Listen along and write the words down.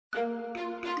Welcome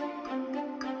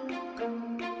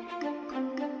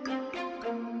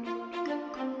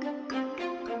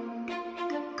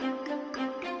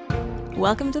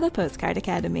to the Postcard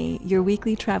Academy, your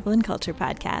weekly travel and culture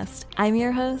podcast. I'm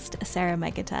your host, Sarah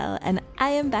Michatel, and I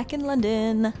am back in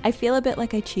London. I feel a bit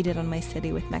like I cheated on my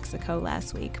city with Mexico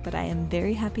last week, but I am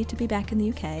very happy to be back in the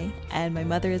UK, and my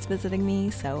mother is visiting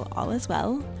me, so all is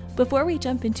well. Before we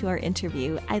jump into our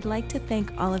interview, I'd like to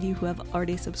thank all of you who have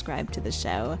already subscribed to the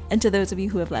show, and to those of you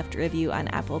who have left a review on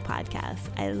Apple Podcasts.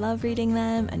 I love reading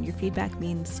them, and your feedback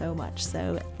means so much,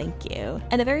 so thank you.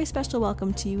 And a very special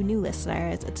welcome to you new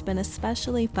listeners. It's been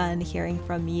especially fun hearing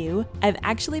from you. I've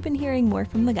actually been hearing more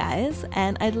from the guys,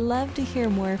 and I'd love to hear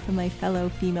more from my fellow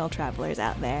female travelers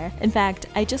out there. In fact,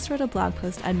 I just wrote a blog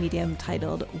post on Medium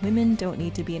titled, "Women Don't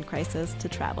Need to Be in Crisis to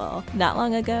Travel." Not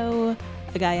long ago,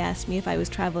 a guy asked me if I was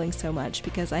traveling so much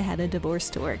because I had a divorce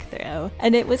to work through.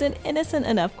 And it was an innocent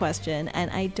enough question,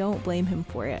 and I don't blame him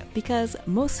for it, because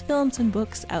most films and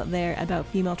books out there about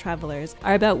female travelers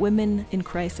are about women in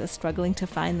crisis struggling to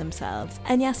find themselves.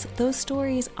 And yes, those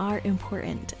stories are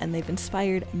important, and they've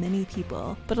inspired many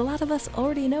people, but a lot of us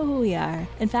already know who we are.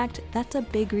 In fact, that's a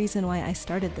big reason why I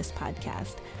started this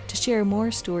podcast, to share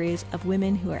more stories of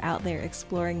women who are out there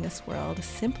exploring this world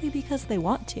simply because they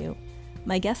want to.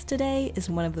 My guest today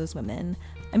is one of those women.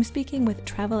 I'm speaking with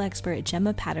travel expert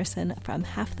Gemma Patterson from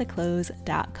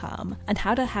halftheclothes.com on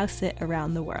how to house sit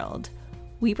around the world.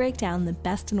 We break down the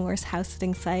best and worst house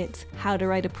sitting sites, how to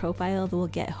write a profile that will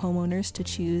get homeowners to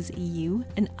choose you,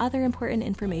 and other important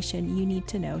information you need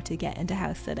to know to get into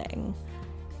house sitting.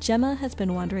 Gemma has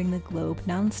been wandering the globe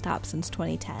nonstop since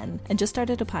 2010 and just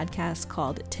started a podcast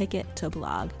called Ticket to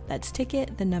Blog. That's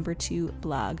Ticket, the number 2,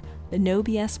 blog, the no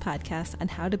BS podcast on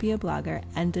how to be a blogger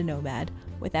and a nomad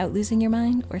without losing your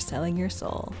mind or selling your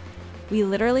soul. We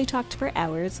literally talked for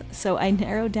hours, so I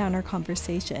narrowed down our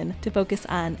conversation to focus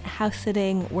on house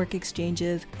sitting, work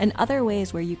exchanges, and other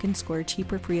ways where you can score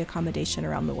cheap or free accommodation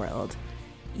around the world.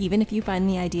 Even if you find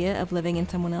the idea of living in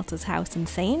someone else's house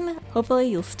insane, hopefully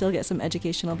you'll still get some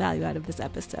educational value out of this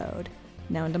episode.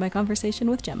 Now into my conversation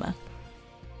with Gemma.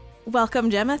 Welcome,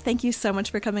 Gemma. Thank you so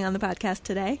much for coming on the podcast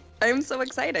today. I'm so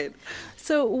excited.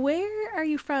 So where are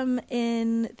you from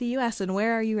in the U.S. and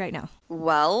where are you right now?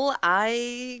 Well,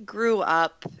 I grew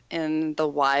up in the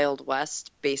Wild West,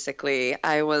 basically.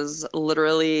 I was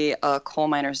literally a coal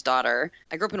miner's daughter.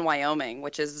 I grew up in Wyoming,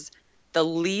 which is the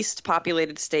least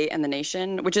populated state in the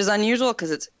nation, which is unusual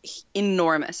because it's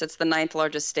enormous. It's the 9th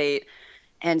largest state.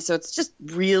 And so it's just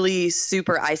really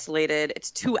super isolated. It's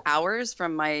 2 hours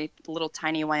from my little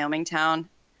tiny Wyoming town.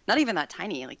 Not even that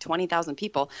tiny, like 20,000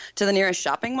 people, to the nearest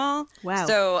shopping mall. Wow.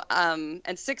 So,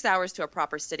 and 6 hours to a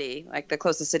proper city. Like the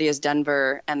closest city is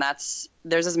Denver. And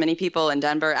there's as many people in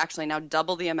Denver, actually now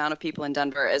double the amount of people in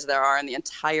Denver as there are in the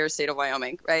entire state of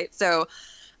Wyoming, right? So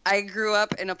I grew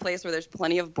up in a place where there's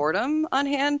plenty of boredom on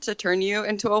hand to turn you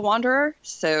into a wanderer.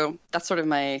 So that's sort of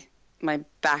my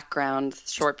background,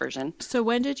 short version. So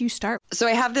when did you start? So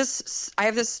I have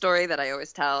this story that I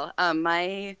always tell.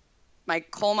 My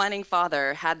coal mining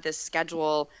father had this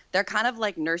schedule. They're kind of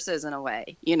like nurses in a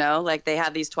way, like they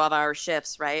have these 12-hour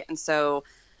shifts, right? And so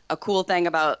a cool thing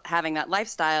about having that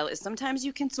lifestyle is sometimes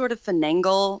you can sort of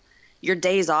finagle your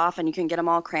days off and you can get them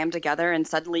all crammed together, and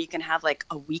suddenly you can have like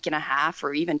a week and a half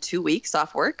or even 2 weeks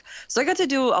off work. So I got to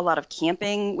do a lot of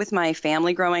camping with my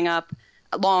family growing up,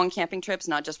 long camping trips,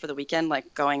 not just for the weekend,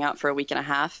 like going out for a week and a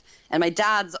half. And my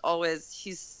dad's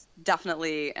he's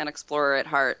definitely an explorer at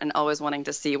heart and always wanting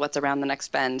to see what's around the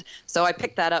next bend. So I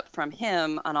picked that up from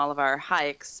him on all of our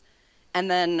hikes.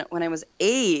 And then when I was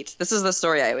 8, this is the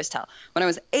story I always tell. When I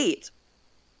was 8,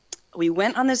 we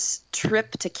went on this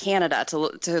trip to Canada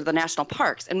to the national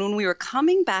parks. And when we were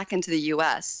coming back into the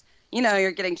U.S.,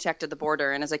 you're getting checked at the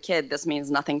border. And as a kid, this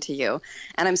means nothing to you.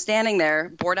 And I'm standing there,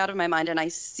 bored out of my mind, and I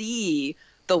see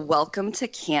the Welcome to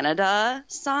Canada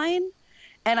sign.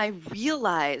 And I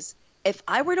realize if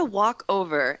I were to walk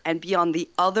over and be on the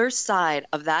other side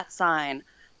of that sign,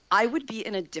 I would be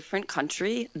in a different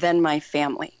country than my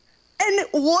family. And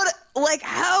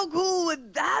how cool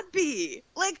would that be?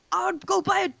 Like, I would go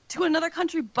to another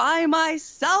country by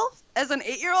myself as an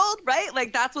 8-year-old, right?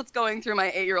 Like, that's what's going through my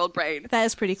 8-year-old brain. That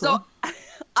is pretty cool. So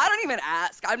I don't even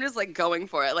ask. I'm just, going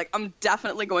for it. I'm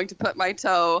definitely going to put my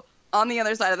toe on the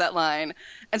other side of that line.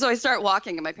 And so I start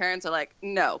walking, and my parents are like,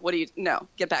 no,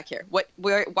 get back here. Why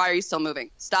are you still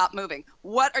moving? Stop moving.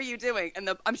 What are you doing? And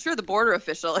I'm sure the border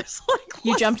official is like,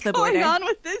 you jumped the border. What's going on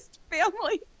with this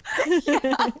family?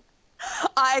 Yeah.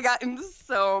 I got in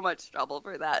so much trouble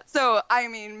for that. So, I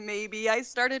mean, maybe I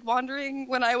started wandering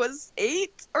when I was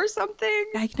 8 or something.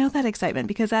 I know that excitement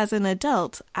because as an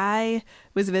adult, I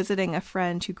was visiting a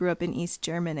friend who grew up in East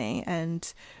Germany,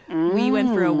 and we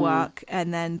went for a walk,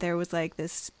 and then there was like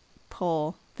this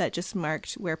pole that just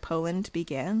marked where Poland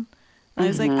began. And I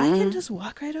was like, I can just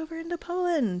walk right over into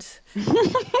Poland.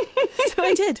 So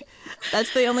I did.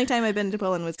 That's the only time I've been to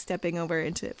Poland, was stepping over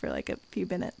into it for like a few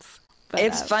minutes. But,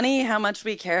 it's funny how much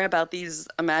we care about these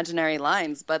imaginary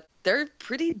lines, but they're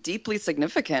pretty deeply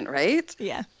significant, right?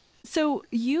 Yeah. So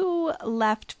you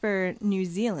left for New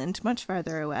Zealand, much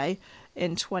farther away,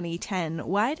 in 2010.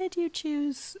 Why did you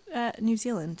choose New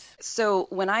Zealand? So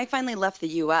when I finally left the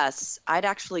U.S., I'd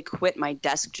actually quit my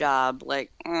desk job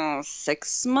like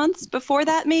 6 months before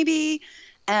that, maybe.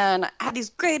 And I had these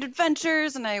great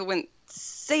adventures, and I went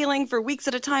sailing for weeks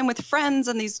at a time with friends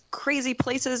in these crazy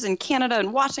places in Canada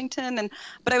and Washington.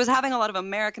 But I was having a lot of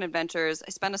American adventures.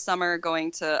 I spent a summer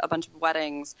going to a bunch of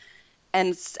weddings.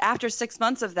 And after 6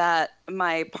 months of that,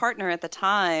 my partner at the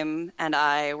time and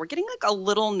I were getting like a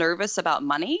little nervous about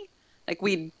money. Like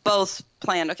we both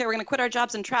planned, okay, we're going to quit our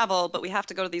jobs and travel, but we have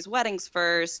to go to these weddings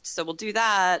first. So we'll do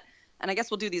that. And I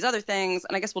guess we'll do these other things.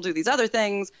 And I guess we'll do these other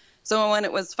things. So when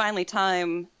it was finally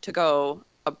time to go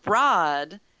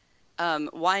abroad,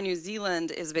 why New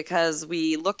Zealand is because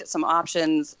we looked at some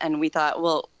options and we thought,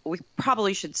 well, we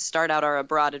probably should start out our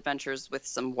abroad adventures with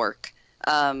some work.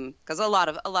 Because a lot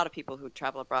of people who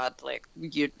travel abroad,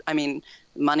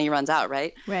 money runs out,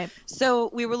 right? Right. So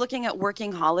we were looking at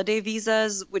working holiday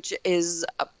visas, which is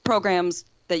programs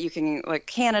that you can, like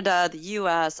Canada, the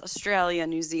U.S., Australia,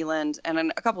 New Zealand,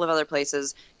 and a couple of other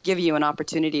places give you an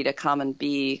opportunity to come and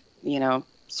be,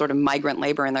 sort of migrant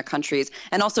labor in their countries,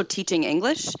 and also teaching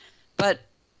English. But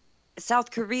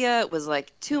South Korea was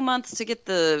like 2 months to get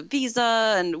the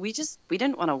visa, and we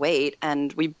didn't want to wait.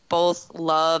 And we both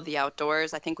love the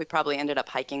outdoors. I think we probably ended up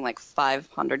hiking like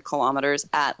 500 kilometers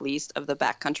at least of the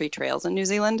backcountry trails in New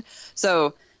Zealand.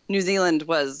 So New Zealand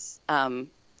was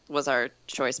our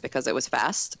choice because it was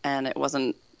fast and it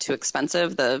wasn't too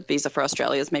expensive. The visa for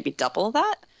Australia is maybe double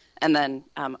that. And then,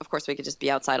 of course, we could just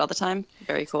be outside all the time.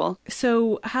 Very cool.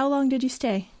 So how long did you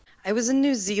stay? I was in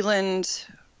New Zealand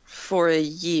for a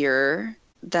year.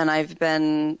 Then I've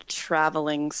been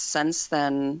traveling since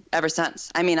then, ever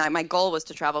since. I mean, my goal was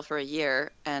to travel for a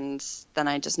year, and then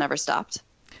I just never stopped.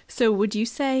 So would you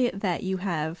say that you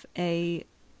have a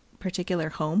particular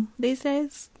home these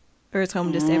days? Or is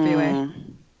home just everywhere?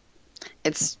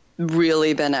 It's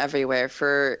really been everywhere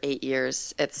for 8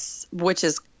 years, which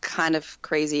is kind of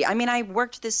crazy. I mean, I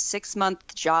worked this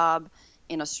 6-month job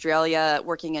in Australia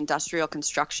working industrial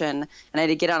construction, and I had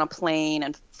to get on a plane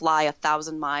and fly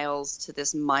 1,000 miles to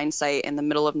this mine site in the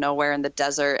middle of nowhere in the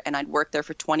desert, and I'd work there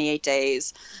for 28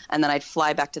 days, and then I'd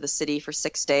fly back to the city for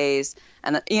 6 days.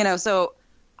 And so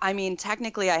I mean,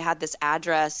 technically I had this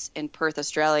address in Perth,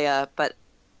 Australia, but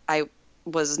I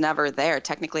was never there.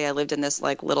 Technically I lived in this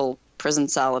like little prison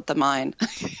cell at the mine.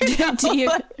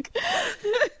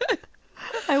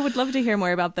 I would love to hear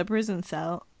more about the prison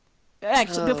cell.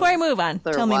 Actually, before I move on,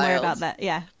 tell me more about that.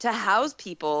 Yeah. To house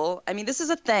people, I mean, this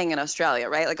is a thing in Australia,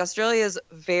 right? Like Australia is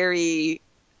very,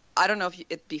 I don't know if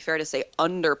it'd be fair to say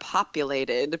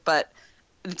underpopulated, but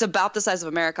it's about the size of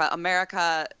America.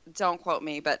 America, don't quote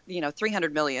me, but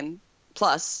 300 million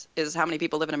plus is how many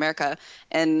people live in America.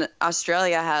 And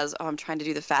Australia has, I'm trying to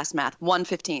do the fast math,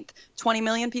 1/15, 20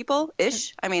 million people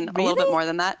ish. I mean, really? A little bit more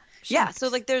than that. Shucks. Yeah. So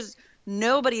like there's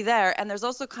nobody there. And there's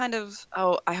also kind of,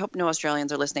 I hope no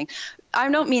Australians are listening. I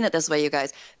don't mean it this way, you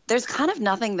guys. There's kind of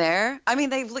nothing there. I mean,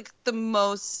 they've like the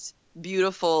most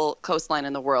beautiful coastline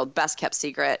in the world, best kept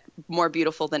secret, more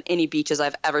beautiful than any beaches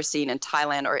I've ever seen in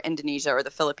Thailand or Indonesia or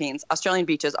the Philippines. Australian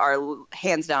beaches are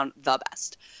hands down the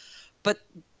best. But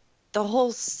the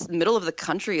whole middle of the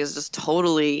country is just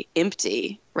totally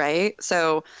empty, right?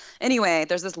 So anyway,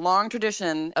 there's this long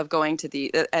tradition of going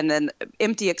to and then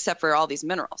empty except for all these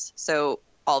minerals. So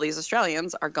all these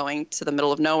Australians are going to the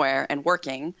middle of nowhere and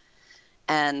working.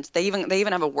 And they even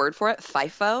have a word for it,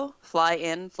 FIFO, fly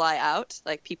in, fly out.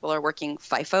 Like people are working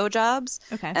FIFO jobs.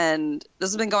 Okay. And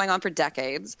this has been going on for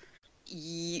decades.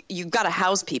 You've got to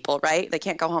house people, right? They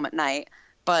can't go home at night,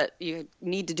 but you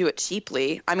need to do it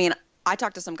cheaply. I mean, I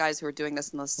talked to some guys who were doing this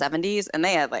in the 70s, and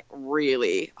they had like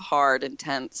really hard,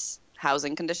 intense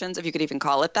housing conditions, if you could even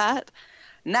call it that.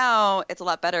 Now it's a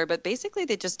lot better, but basically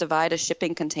they just divide a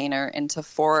shipping container into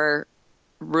 4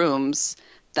 rooms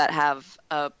that have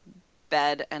a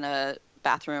bed and a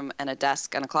bathroom and a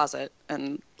desk and a closet.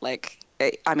 And like,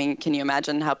 I mean, can you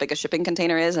imagine how big a shipping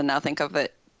container is? And now think of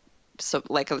it so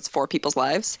like it's 4 people's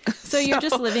lives. So you're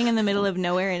just living in the middle of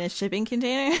nowhere in a shipping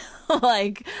container?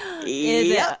 Like,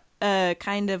 is it a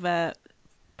kind of a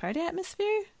party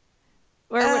atmosphere?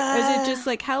 Or is it just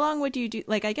like, how long would you do?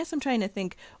 Like, I guess I'm trying to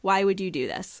think, why would you do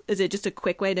this? Is it just a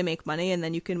quick way to make money and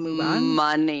then you can move on?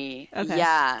 Money. Okay.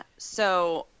 Yeah.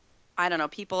 So I don't know.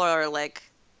 People are like,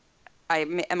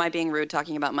 am I being rude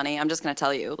talking about money? I'm just going to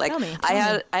tell you. Like, Tell me.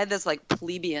 I had this like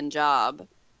plebeian job,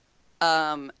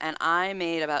 and I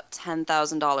made about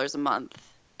 $10,000 a month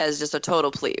as just a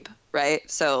total plebe, right?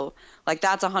 So like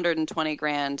that's 120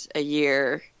 grand a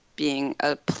year being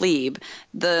a plebe.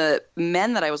 The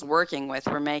men that I was working with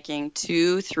were making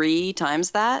 2-3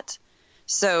 times that.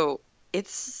 So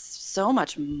it's so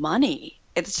much money.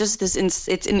 It's just this,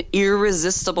 it's an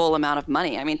irresistible amount of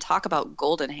money. I mean, talk about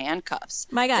golden handcuffs.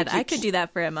 My God, I could do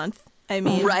that for a month. I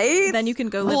mean, right? Then you can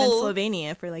go live in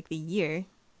Slovenia for like the year.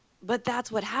 But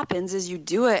that's what happens is you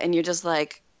do it and you're just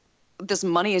like, this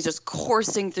money is just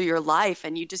coursing through your life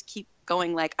and you just keep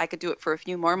going like, I could do it for a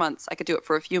few more months. I could do it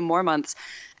for a few more months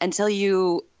until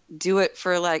you do it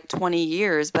for like 20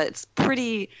 years. But it's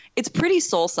pretty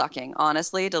soul sucking,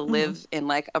 honestly, to live in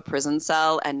like a prison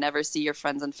cell and never see your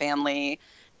friends and family.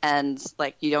 And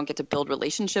like, you don't get to build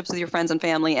relationships with your friends and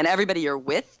family, and everybody you're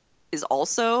with is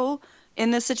also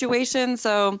in this situation.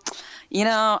 So, you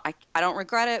know, I don't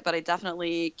regret it, but I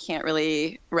definitely can't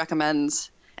really recommend.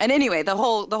 And anyway, the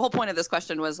whole point of this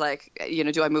question was like, you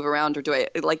know, do I move around or did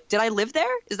I live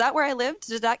there? Is that where I lived?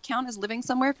 Did that count as living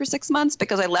somewhere for 6 months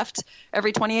because I left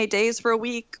every 28 days for a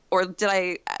week? Or did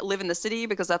I live in the city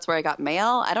because that's where I got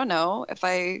mail? I don't know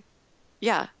I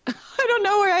don't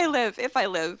know where I live, if I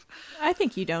live. I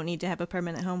think you don't need to have a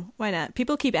permanent home. Why not?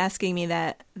 People keep asking me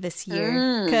that this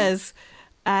year because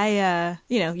I,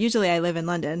 usually I live in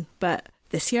London, but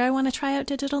this year I want to try out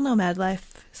digital nomad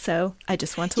life. So I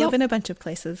just want to live in a bunch of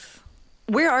places.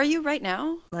 Where are you right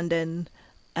now? London.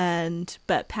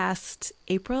 But past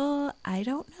April, I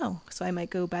don't know. So I might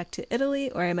go back to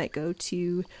Italy or I might go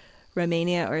to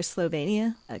Romania or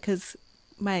Slovenia because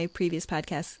my previous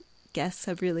podcast guests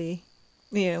have really,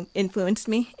 influenced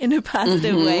me in a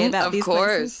positive way about these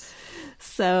places.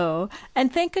 So,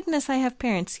 and thank goodness I have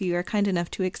parents who are kind enough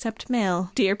to accept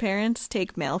mail. Do your parents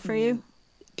take mail for you?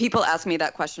 People ask me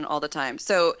that question all the time.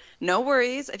 So no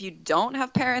worries if you don't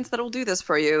have parents that will do this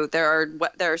for you. There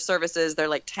are services. They're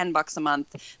like $10 a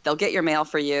month. They'll get your mail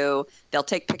for you. They'll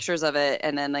take pictures of it,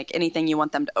 and then like anything you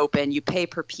want them to open, you pay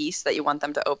per piece that you want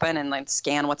them to open, and like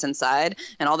scan what's inside.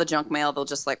 And all the junk mail, they'll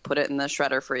just like put it in the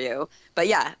shredder for you. But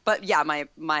yeah,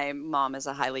 my mom is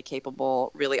a highly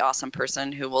capable, really awesome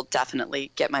person who will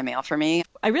definitely get my mail for me.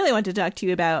 I really want to talk to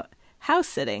you about house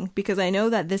sitting, because I know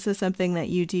that this is something that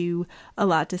you do a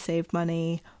lot to save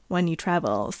money when you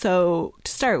travel. So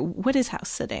to start, what is house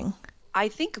sitting? I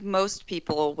think most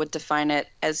people would define it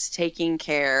as taking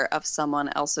care of someone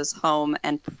else's home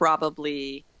and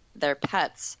probably their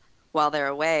pets while they're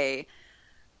away.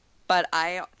 But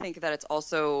I think that it's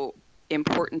also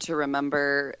important to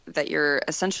remember that you're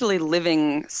essentially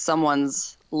living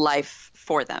someone's life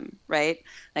for them, right?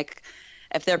 Like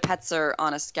if their pets are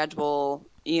on a schedule,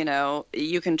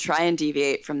 you can try and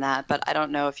deviate from that. But I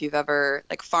don't know if you've ever,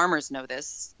 like farmers know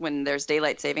this, when there's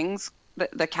daylight savings,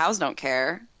 the cows don't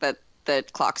care that the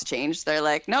clocks change. They're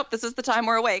like, nope, this is the time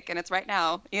we're awake and it's right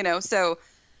now, So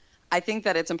I think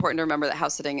that it's important to remember that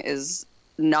house sitting is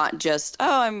not just,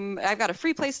 I've got a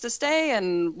free place to stay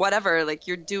and whatever. Like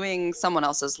you're doing someone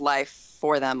else's life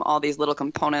for them, all these little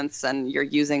components, and you're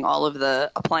using all of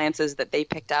the appliances that they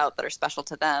picked out that are special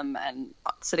to them and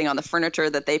sitting on the furniture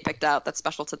that they picked out that's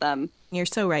special to them. You're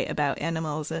so right about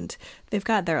animals, and they've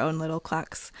got their own little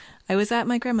clocks. I was at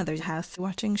my grandmother's house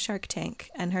watching Shark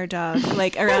Tank, and her dog,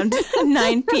 like around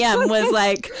 9 p.m. was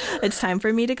like, it's time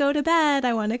for me to go to bed.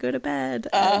 I want to go to bed.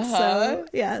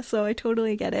 So I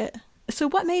totally get it. So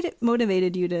what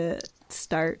motivated you to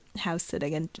start house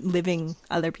sitting and living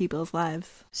other people's lives?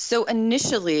 So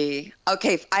initially,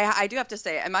 I do have to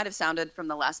say, I might have sounded from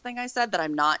the last thing I said that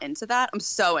I'm not into that. I'm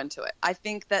so into it. I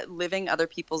think that living other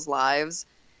people's lives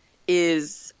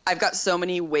I've got so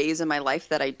many ways in my life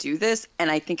that I do this, and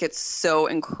I think it's so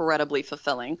incredibly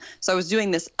fulfilling. So I was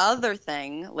doing this other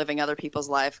thing, living other people's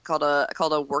life, called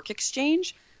a work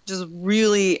exchange, which is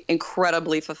really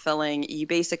incredibly fulfilling. You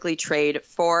basically trade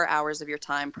 4 hours of your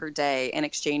time per day in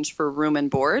exchange for room and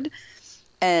board.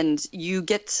 And you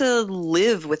get to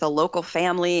live with a local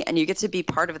family and you get to be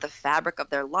part of the fabric of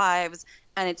their lives.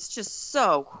 And it's just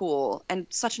so cool and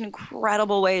such an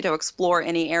incredible way to explore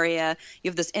any area. You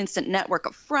have this instant network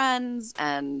of friends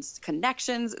and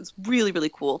connections. It's really,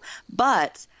 really cool.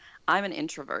 But I'm an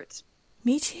introvert.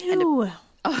 Me too.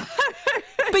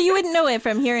 But you wouldn't know it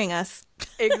from hearing us.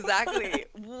 Exactly.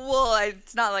 Well,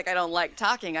 it's not like I don't like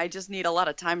talking. I just need a lot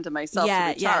of time to myself to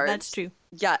recharge. Yeah, that's true.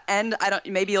 Yeah, and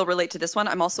maybe you'll relate to this one.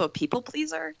 I'm also a people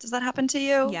pleaser. Does that happen to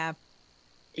you? Yeah.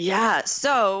 Yeah.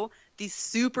 So these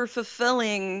super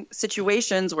fulfilling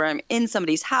situations where I'm in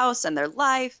somebody's house and their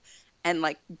life and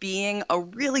like being a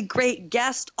really great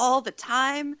guest all the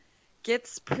time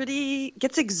gets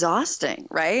exhausting,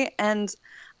 right? And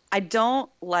I don't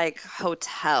like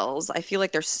hotels. I feel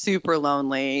like they're super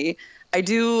lonely. I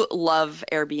do love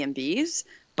Airbnbs,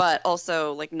 but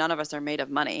also like none of us are made of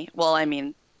money. Well, I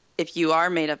mean, if you are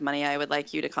made of money, I would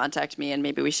like you to contact me and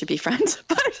maybe we should be friends.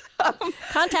 But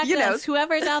contact us,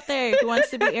 whoever's out there who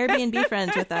wants to be Airbnb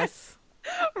friends with us.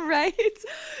 Right.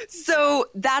 So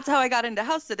that's how I got into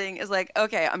house sitting, is like,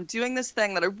 okay, I'm doing this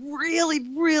thing that I really,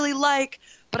 really like,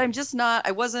 but I'm just not,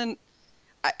 I wasn't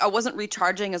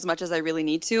recharging as much as I really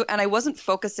need to. And I wasn't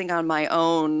focusing on my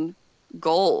own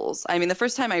goals. I mean, the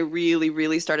first time I really,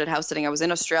 really started house sitting, I was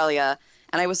in Australia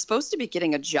and I was supposed to be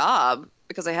getting a job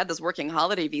because I had this working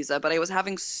holiday visa, but I was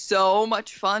having so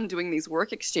much fun doing these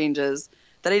work exchanges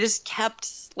that I just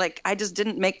I just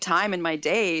didn't make time in my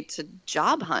day to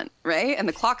job hunt, right? And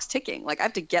the clock's ticking. Like, I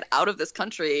have to get out of this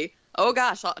country. Oh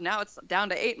gosh, now it's down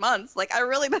to 8 months. Like, I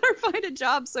really better find a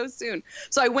job so soon.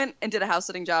 So I went and did a house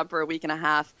sitting job for a week and a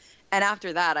half. And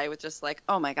after that, I was just like,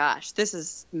 oh my gosh, this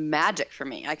is magic for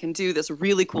me. I can do this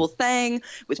really cool thing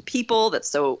with people that's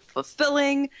so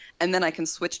fulfilling. And then I can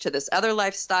switch to this other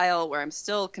lifestyle where I'm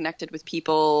still connected with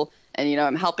people and,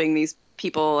 I'm helping these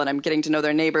people and I'm getting to know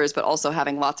their neighbors, but also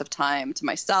having lots of time to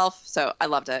myself. So I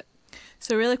loved it.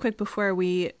 So really quick before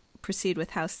we proceed with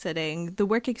house sitting, the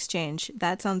work exchange,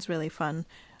 that sounds really fun.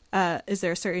 Is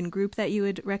there a certain group that you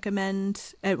would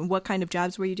recommend? And what kind of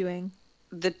jobs were you doing?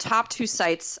 The top 2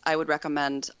 sites I would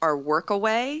recommend are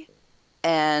Workaway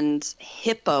and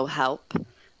Hippo Help.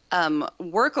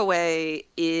 Workaway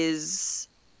is,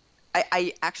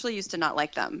 I actually used to not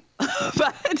like them,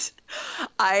 but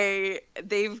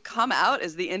they've come out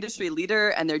as the industry leader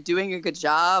and they're doing a good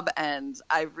job. And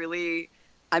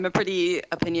I'm a pretty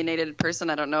opinionated person.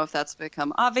 I don't know if that's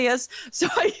become obvious. So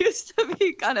I used to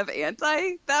be kind of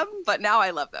anti them, but now I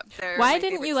love them. Why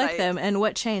didn't you like them and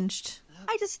what changed?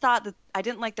 I just thought that I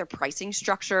didn't like their pricing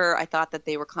structure. I thought that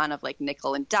they were kind of like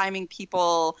nickel and diming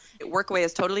people. Workaway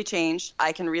has totally changed.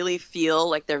 I can really feel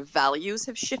like their values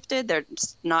have shifted. They're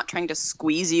just not trying to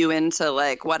squeeze you into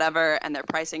like whatever, and their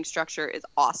pricing structure is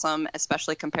awesome,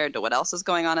 especially compared to what else is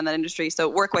going on in that industry. So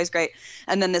Workaway's great.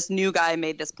 And then this new guy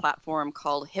made this platform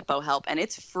called Hippo Help, and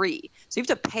it's free. So you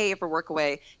have to pay for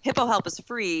Workaway. Hippo Help is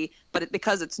free, but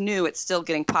because it's new, it's still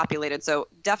getting populated. So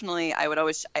definitely I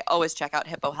always check out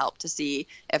Hippo Help to see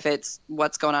if it's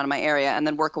what's going on in my area. And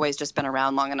then Workaway's just been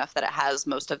around long enough that it has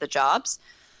most of the jobs.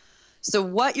 So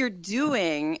what you're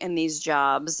doing in these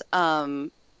jobs,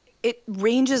 it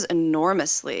ranges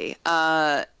enormously.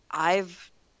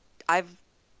 I've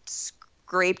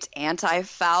scraped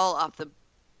anti-foul off the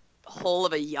hull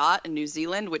of a yacht in New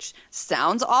Zealand, which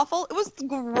sounds awful. It was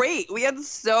great. We had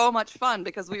so much fun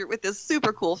because we were with this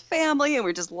super cool family and we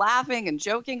were just laughing and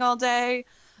joking all day.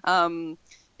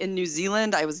 In New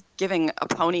Zealand, I was giving a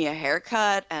pony a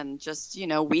haircut and just,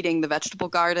 weeding the vegetable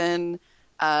garden.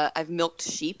 I've milked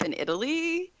sheep in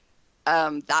Italy.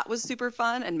 That was super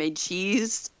fun, and made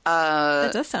cheese.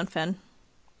 That does sound fun.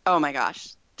 Oh my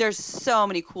gosh. There's so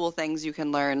many cool things you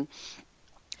can learn.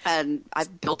 And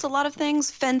I've built a lot of things,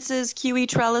 fences, QE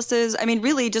trellises. I mean,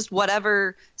 really just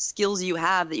whatever skills you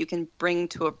have that you can bring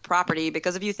to a property.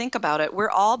 Because if you think about it,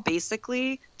 we're all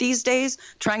basically these days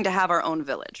trying to have our own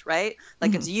village, right?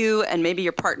 Like It's you and maybe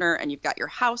your partner, and you've got your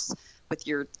house with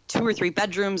your 2 or 3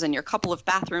 bedrooms and your couple of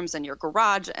bathrooms and your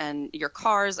garage and your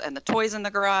cars and the toys in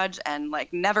the garage and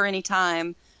like never any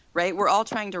time. Right? We're all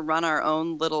trying to run our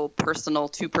own little personal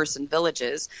 2-person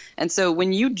villages. And so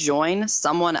when you join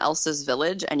someone else's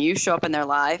village and you show up in their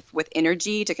life with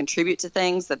energy to contribute to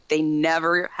things that they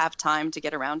never have time to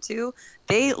get around to,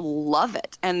 they love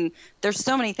it. And there's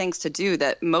so many things to do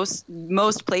that most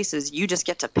places you just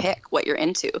get to pick what you're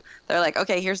into. They're like,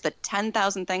 okay, here's the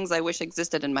 10,000 things I wish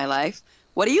existed in my life.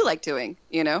 What do you like doing?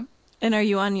 And are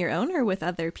you on your own or with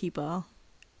other people?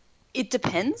 It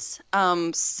depends.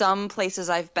 Some places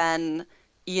I've been,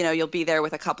 you'll be there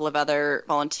with a couple of other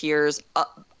volunteers.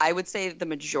 I would say the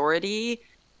majority,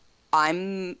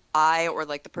 I or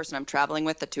like the person I'm traveling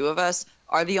with, the 2 of us,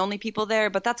 are the only people there.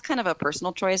 But that's kind of a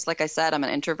personal choice. Like I said, I'm an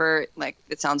introvert. Like,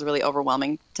 it sounds really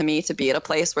overwhelming to me to be at a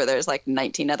place where there's like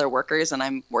 19 other workers and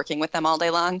I'm working with them all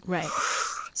day long. Right.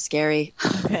 Scary.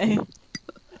 Okay.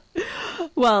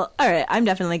 Well, all right. I'm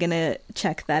definitely going to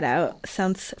check that out.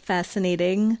 Sounds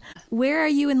fascinating. Where are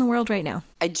you in the world right now?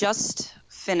 I just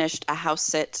finished a house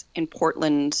sit in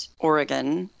Portland,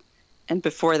 Oregon. And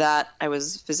before that, I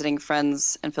was visiting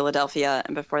friends in Philadelphia.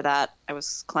 And before that, I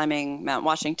was climbing Mount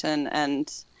Washington.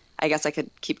 And I guess I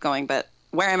could keep going. But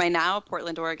where am I now?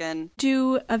 Portland, Oregon.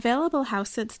 Do available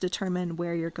house sits determine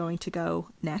where you're going to go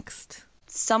next?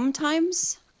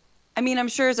 Sometimes. I mean, I'm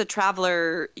sure as a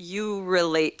traveler, you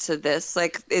relate to this.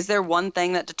 Like, is there one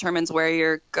thing that determines where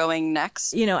you're going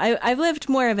next? You know, I've lived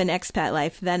more of an expat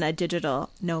life than a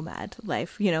digital nomad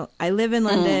life. You know, I live in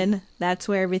London. That's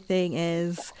where everything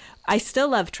is. I still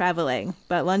love traveling,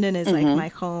 but London is like my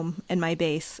home and my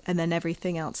base. And then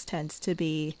everything else tends to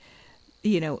be,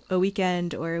 you know, a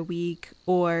weekend or a week,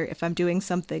 or if I'm doing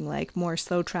something like more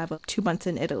slow travel, 2 months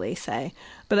in Italy, say.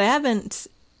 But I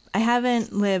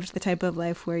haven't lived the type of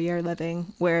life where you're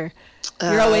living, where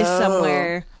you're always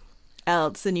somewhere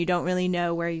else and you don't really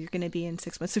know where you're going to be in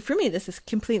 6 months. So for me, this is a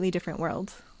completely different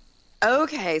world.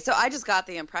 Okay, so I just got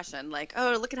the impression like,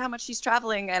 oh, look at how much she's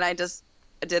traveling. And I just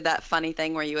did that funny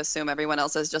thing where you assume everyone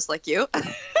else is just like you.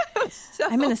 So...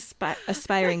 I'm an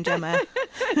aspiring Gemma.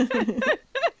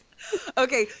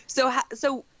 Okay,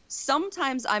 so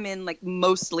sometimes I'm in like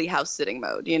mostly house sitting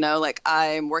mode, you know, like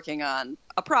I'm working on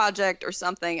a project or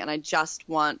something and I just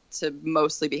want to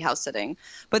mostly be house sitting.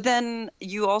 But then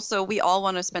we all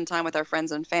want to spend time with our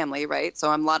friends and family, right?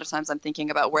 So a lot of times I'm thinking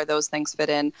about where those things fit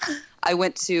in. I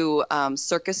went to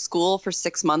circus school for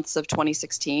 6 months of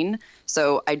 2016.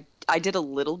 So I did a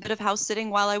little bit of house sitting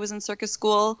while I was in circus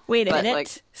school. Wait a minute, like,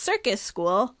 circus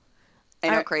school? I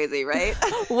know, crazy, right?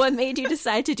 What made you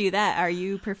decide to do that? Are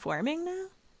you performing now?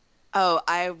 Oh,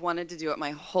 I wanted to do it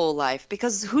my whole life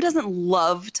because who doesn't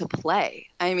love to play?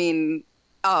 I mean,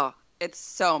 it's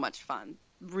so much fun.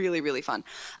 Really, really fun.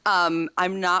 I'm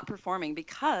not performing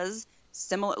because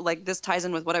this ties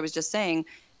in with what I was just saying.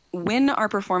 When are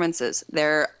performances?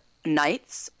 They're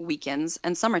nights, weekends,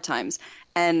 and summer times.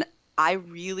 And I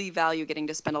really value getting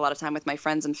to spend a lot of time with my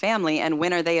friends and family. And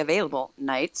when are they available?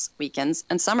 Nights, weekends,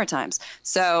 and summer times.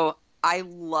 So I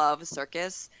love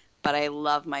circus, but I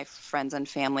love my friends and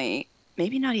family.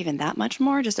 Maybe not even that much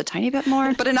more, just a tiny bit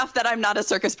more, but enough that I'm not a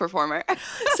circus performer.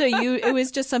 So it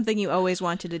was just something you always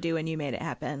wanted to do and you made it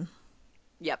happen.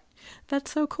 Yep.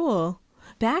 That's so cool.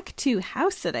 Back to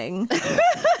house sitting.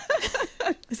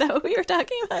 Is that what we were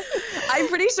talking about? I'm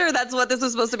pretty sure that's what this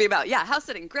was supposed to be about. Yeah, house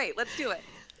sitting. Great. Let's do it.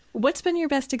 What's been your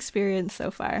best experience so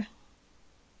far?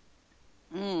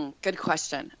 Good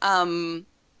question. I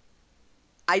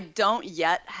don't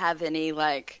yet have any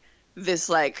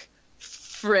this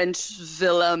French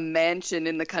villa mansion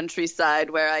in the countryside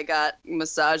where I got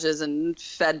massages and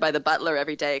fed by the butler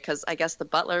every day because I guess the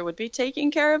butler would be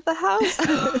taking care of the house.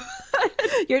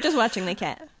 You're just watching the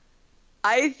cat.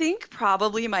 I think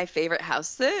probably my favorite house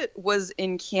sit was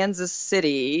in Kansas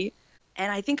City. And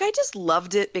I think I just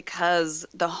loved it because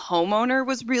the homeowner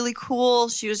was really cool.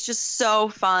 She was just so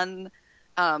fun.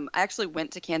 I actually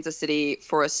went to Kansas City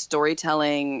for a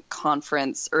storytelling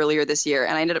conference earlier this year,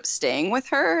 and I ended up staying with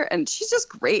her, and she's just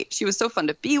great. She was so fun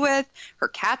to be with. Her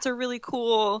cats are really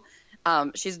cool.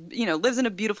 She's, lives in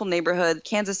a beautiful neighborhood.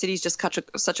 Kansas City's just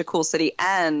such a cool city,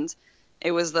 and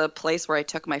it was the place where I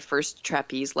took my first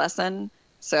trapeze lesson.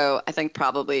 So I think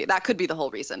probably that could be the whole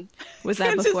reason. Was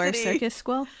that before circus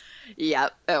school?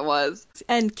 Yep, it was.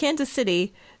 And Kansas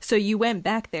City, so you went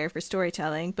back there for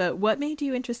storytelling, but what made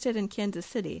you interested in Kansas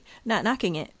City? Not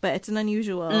knocking it, but it's an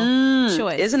unusual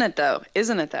choice. Isn't it though?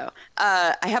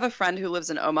 I have a friend who lives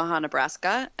in Omaha,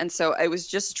 Nebraska, and so I was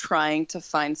just trying to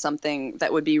find something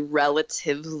that would be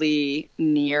relatively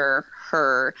near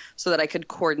her so that I could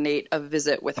coordinate a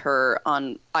visit with her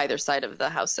on either side of the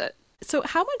house sit. So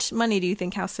how much money do you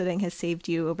think house sitting has saved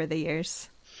you over the years?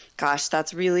 Gosh,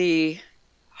 that's really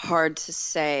hard to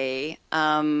say.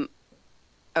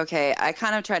 Okay, I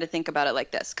kind of try to think about it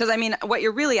like this. Because, I mean, what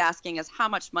you're really asking is how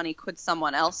much money could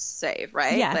someone else save,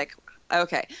 right? Yeah.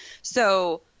 Okay.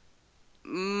 So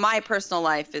my personal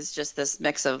life is just this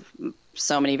mix of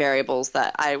so many variables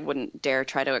that I wouldn't dare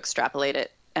try to extrapolate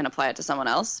it and apply it to someone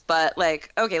else. But,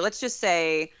 okay, let's just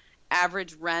say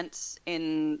average rent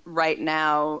in right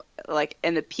now,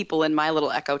 and the people in my little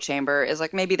echo chamber is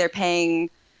maybe they're paying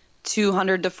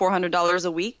 $200 to $400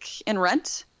 a week in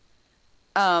rent.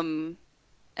 And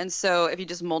so if you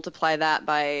just multiply that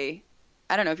by,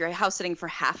 I don't know, if you're house sitting for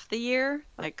half the year,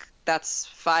 that's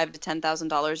 $5,000 to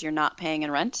 $10,000 you're not paying in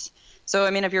rent. So,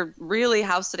 I mean, if you're really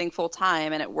house sitting full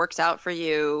time and it works out for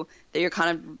you that you're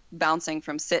kind of bouncing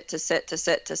from sit to sit to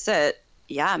sit to sit,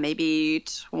 yeah, maybe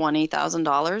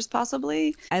 $20,000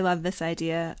 possibly. I love this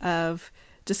idea of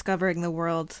discovering the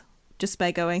world just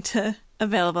by going to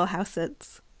available house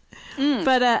sits.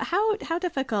 But how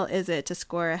difficult is it to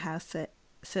score a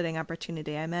sitting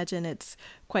opportunity? I imagine it's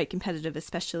quite competitive,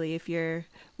 especially if you're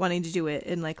wanting to do it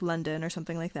in like London or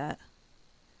something like that.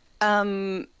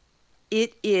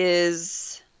 It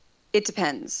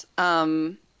depends.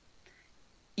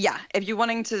 Yeah, if you're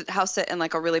wanting to house sit in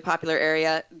like a really popular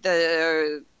area,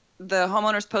 the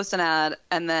homeowners post an ad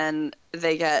and then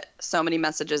they get so many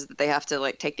messages that they have to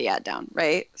like take the ad down,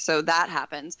 right? So that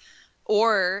happens.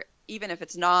 Or even if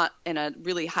it's not in a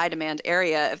really high demand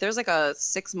area, if there's like a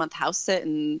 6-month house sit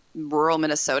in rural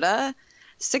Minnesota,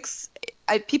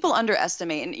 people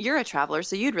underestimate, and you're a traveler,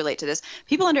 so you'd relate to this.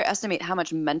 People underestimate how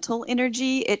much mental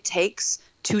energy it takes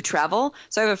to travel.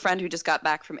 So I have a friend who just got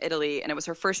back from Italy, and it was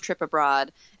her first trip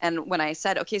abroad. And when I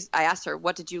said, okay, I asked her,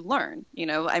 what did you learn? You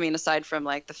know, I mean, aside from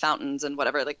like the fountains and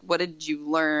whatever, like, what did you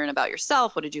learn about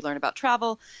yourself? What did you learn about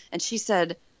travel? And she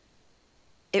said,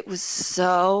 it was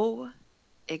so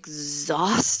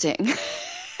exhausting.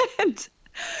 And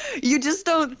you just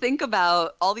don't think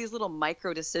about all these little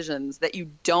micro decisions that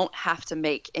you don't have to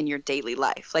make in your daily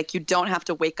life. Like, you don't have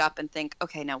to wake up and think,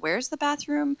 okay, now where's the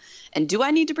bathroom? And do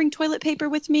I need to bring toilet paper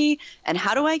with me? And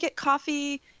how do I get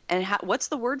coffee? And what's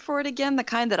the word for it again? The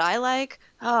kind that I like?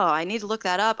 Oh, I need to look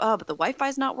that up. Oh, but the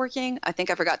Wi-Fi's not working. I think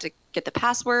I forgot to get the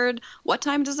password. What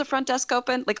time does the front desk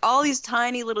open? Like, all these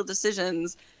tiny little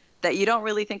decisions that you don't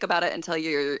really think about it until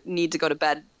you need to go to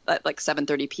bed at like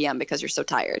 7:30 p.m. because you're so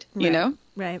tired, you know?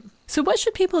 Right. So what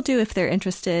should people do if they're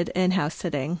interested in house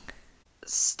sitting?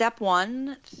 Step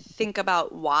one, think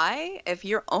about why. If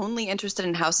you're only interested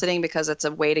in house sitting because it's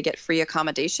a way to get free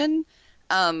accommodation,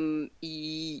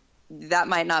 that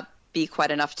might not be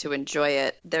quite enough to enjoy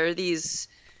it. There are these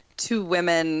 2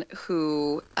 women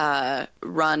who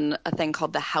run a thing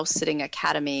called the House Sitting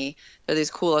Academy. They're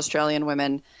these cool Australian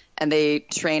women, and they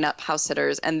train up house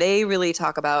sitters, and they really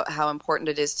talk about how important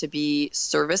it is to be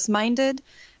service-minded,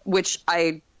 which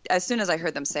as soon as I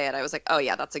heard them say it, I was like, oh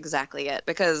yeah, that's exactly it,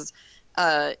 because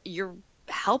you're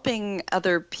helping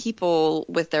other people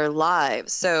with their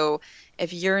lives. So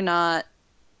if you're not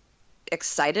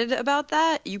excited about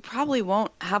that, you probably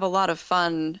won't have a lot of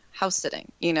fun house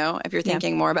sitting. You know, if you're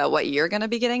thinking more about what you're going to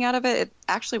be getting out of it, it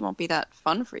actually won't be that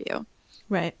fun for you.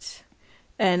 Right.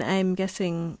 And I'm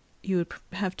guessing you would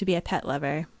have to be a pet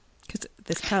lover, because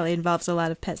this probably involves a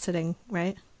lot of pet sitting,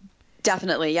 right?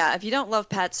 Definitely, yeah. If you don't love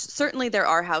pets, certainly there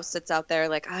are house sits out there.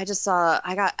 Like, I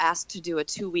got asked to do a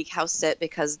 2-week house sit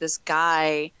because this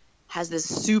guy has this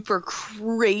super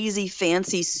crazy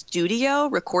fancy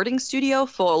recording studio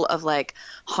full of like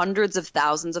hundreds of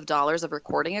thousands of dollars of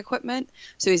recording equipment.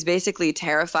 So he's basically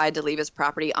terrified to leave his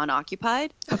property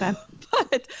unoccupied. Okay.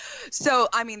 So,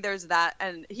 I mean, there's that.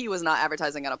 And he was not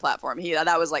advertising on a platform.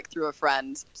 That was like through a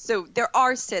friend. So there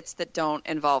are sits that don't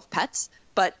involve pets,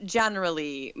 but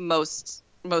generally most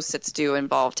sits do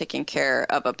involve taking care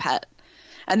of a pet.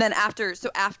 And then after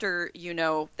you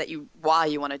know why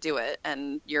you want to do it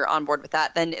and you're on board with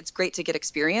that, then it's great to get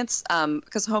experience,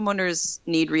 because homeowners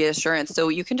need reassurance. So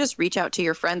you can just reach out to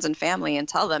your friends and family and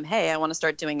tell them, hey, I want to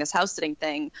start doing this house sitting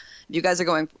thing. If you guys are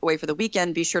going away for the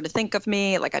weekend, be sure to think of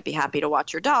me. Like, I'd be happy to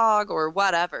watch your dog or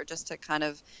whatever, just to kind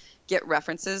of get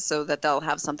references so that they'll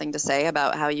have something to say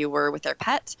about how you were with their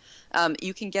pet.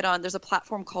 You can get on, there's a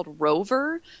platform called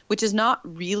Rover, which is not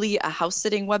really a house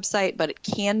sitting website, but it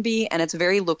can be, and it's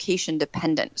very location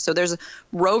dependent. So there's a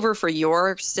Rover for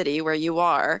your city where you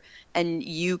are, and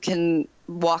you can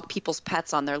walk people's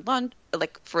pets on their lunch,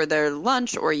 like for their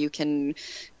lunch, or you can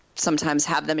sometimes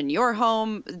have them in your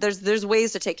home. There's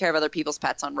ways to take care of other people's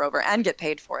pets on Rover and get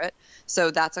paid for it.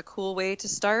 So that's a cool way to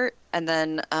start. And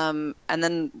then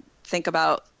think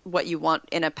about what you want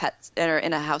in a pet or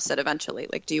in a house sit eventually.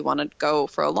 Like, do you want to go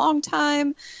for a long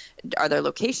time? Are there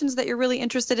locations that you're really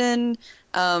interested in?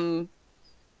 And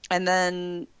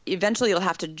then eventually you'll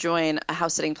have to join a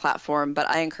house sitting platform. But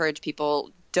I encourage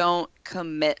people, don't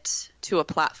commit to a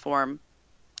platform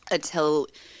until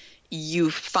you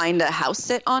find a house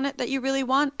sit on it that you really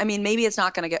want. I mean, maybe it's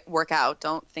not going to work out.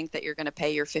 Don't think that you're going to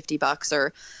pay your $50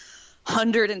 or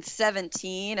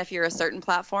 117 if you're a certain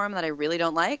platform that I really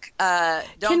don't like.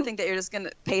 Don't think that you're just going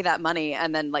to pay that money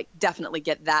and then like definitely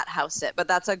get that house sit. But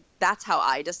that's how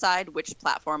I decide which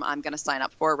platform I'm going to sign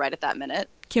up for right at that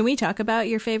minute. Can we talk about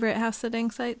your favorite house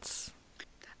sitting sites?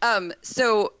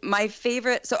 So my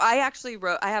favorite, I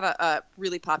have a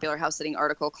really popular house sitting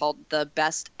article called The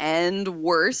Best and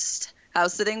Worst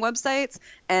House Sitting Websites.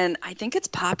 And I think it's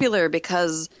popular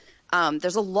because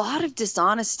there's a lot of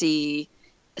dishonesty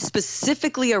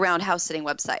specifically around house sitting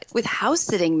websites. With house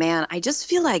sitting, man, I just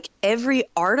feel like every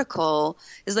article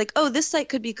is like, oh, this site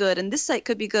could be good, and this site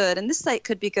could be good, and this site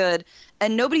could be good.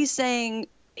 And nobody's saying,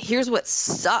 here's what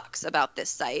sucks about this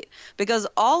site, because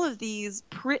all of these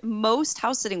most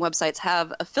house sitting websites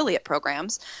have affiliate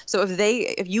programs. So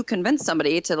if you convince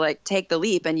somebody to like take the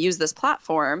leap and use this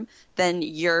platform, then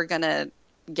you're going to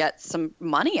get some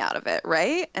money out of it,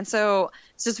 right? And so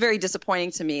it's just very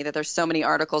disappointing to me that there's so many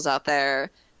articles out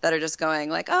there that are just going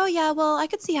like, oh yeah, well, I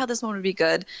could see how this one would be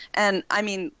good. And I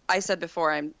mean, I said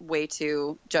before, I'm way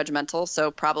too judgmental,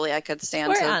 so probably I could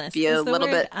stand to honest. be a little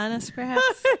bit honest,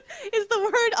 perhaps. Is the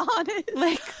word honest?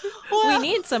 Like, well, we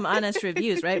need some honest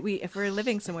reviews, right? If we're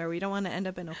living somewhere, we don't want to end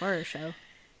up in a horror show.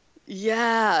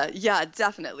 Yeah,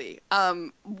 definitely.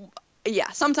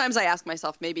 Yeah, sometimes I ask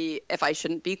myself maybe if I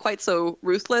shouldn't be quite so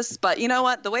ruthless, but you know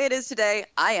what? The way it is today,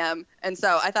 I am. And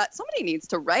so I thought somebody needs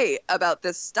to write about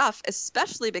this stuff,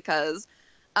 especially because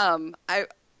I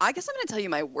guess I'm going to tell you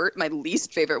my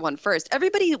least favorite one first.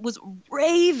 Everybody was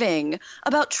raving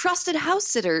about trusted house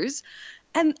sitters,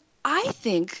 and I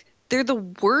think they're the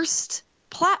worst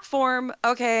platform.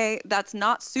 Okay, that's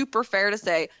not super fair to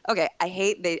say. Okay, I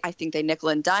think they nickel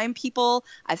and dime people.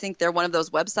 I think they're one of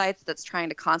those websites that's trying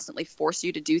to constantly force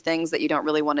you to do things that you don't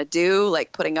really want to do,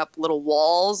 like putting up little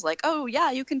walls like, oh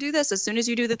yeah, you can do this as soon as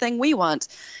you do the thing we want.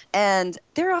 And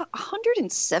they're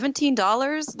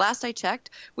 $117 last I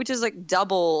checked, which is like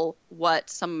double what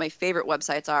some of my favorite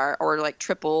websites are, or like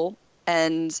triple.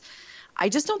 And I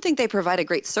just don't think they provide a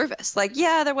great service. Like,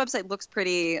 yeah, their website looks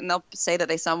pretty, and they'll say that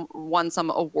they won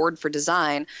some award for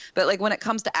design. But like when it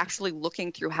comes to actually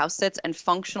looking through house sits and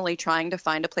functionally trying to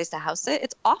find a place to house sit,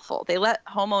 it's awful. They let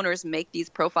homeowners make these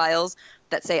profiles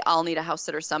that say, I'll need a house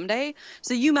sitter someday.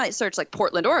 So you might search like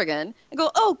Portland, Oregon, and go,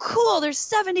 oh, cool, there's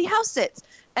 70 house sits.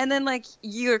 And then like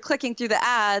you're clicking through the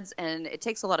ads, and it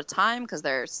takes a lot of time because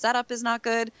their setup is not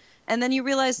good. And then you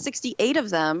realize 68 of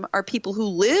them are people who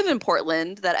live in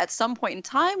Portland that at some point in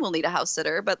time will need a house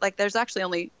sitter, but like there's actually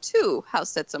only 2 house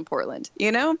sits in Portland,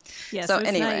 you know? Yeah, so it's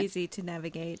anyway. Not easy to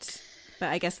navigate, but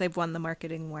I guess they've won the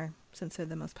marketing war since they're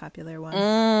the most popular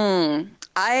one.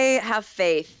 I have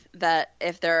faith that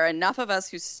if there are enough of us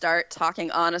who start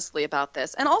talking honestly about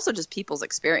this, and also just people's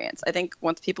experience, I think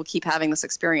once people keep having this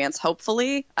experience,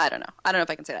 hopefully, I don't know if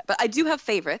I can say that, but I do have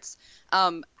favorites.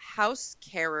 House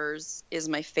Carers is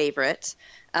my favorite.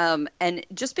 And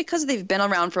just because they've been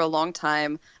around for a long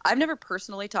time, I've never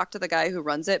personally talked to the guy who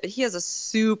runs it, but he has a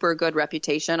super good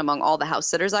reputation among all the house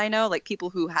sitters I know, like people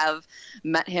who have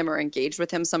met him or engaged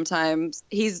with him sometimes.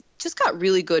 He's just got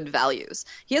really good values.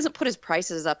 He hasn't put his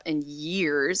prices up in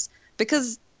years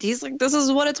because he's like, this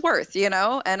is what it's worth, you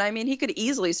know? And I mean, he could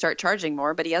easily start charging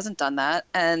more, but he hasn't done that.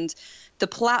 And the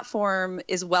platform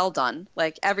is well done.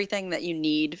 Like everything that you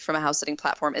need from a house sitting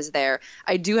platform is there.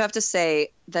 I do have to say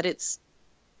that it's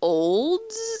old.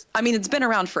 I mean, it's been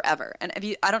around forever. And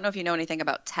I don't know if you know anything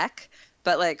about tech,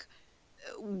 but like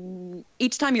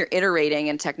each time you're iterating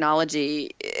in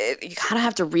technology, you kind of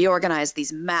have to reorganize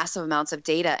these massive amounts of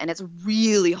data, and it's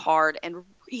really hard and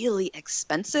really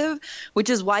expensive, which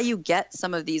is why you get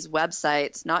some of these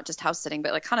websites, not just house sitting,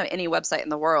 but like kind of any website in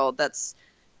the world that's,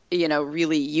 you know,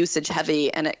 really usage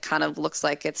heavy, and it kind of looks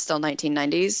like it's still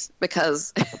 1990s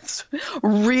because it's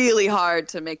really hard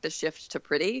to make the shift to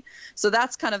pretty. So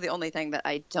that's kind of the only thing that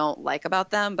I don't like about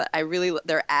them, but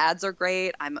their ads are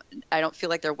great. I don't feel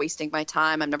like they're wasting my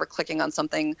time. I'm never clicking on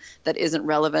something that isn't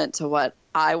relevant to what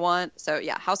I want. So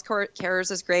yeah, House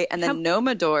Carers is great. And then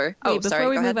Nomodor. Before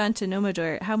we move on to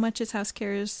Nomodor, how much is House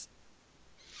Carers?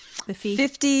 The fee?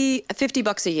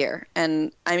 $50 a year.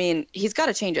 And I mean, he's got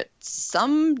to change it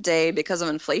someday because of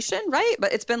inflation, right?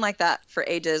 But it's been like that for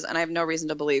ages, and I have no reason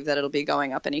to believe that it'll be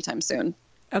going up anytime soon.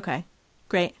 Okay,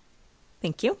 great.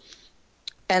 Thank you.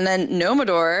 And then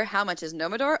Nomodor, how much is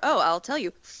Nomodor? Oh, I'll tell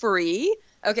you, free.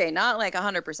 Okay, not like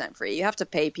 100% free. You have to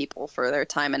pay people for their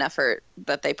time and effort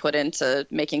that they put into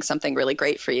making something really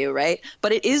great for you, right?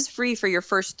 But it is free for your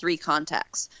first 3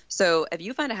 contacts. So if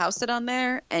you find a house sit on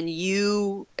there and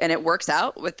it works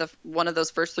out with one of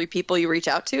those first 3 people you reach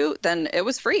out to, then it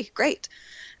was free. Great.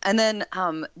 And then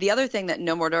the other thing that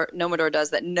Nomodor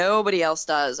does that nobody else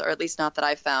does, or at least not that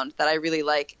I've found, that I really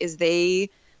like, is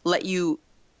they let you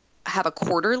have a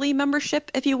quarterly membership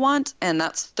if you want, and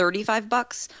that's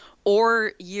 $35.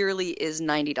 Or yearly is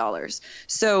 $90.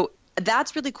 So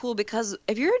that's really cool because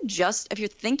if you're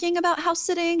thinking about house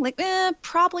sitting, like,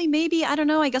 probably, maybe, I don't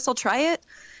know, I guess I'll try it.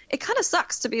 It kind of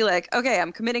sucks to be like, okay,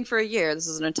 I'm committing for a year. This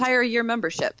is an entire year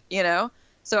membership, you know?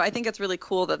 So I think it's really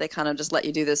cool that they kind of just let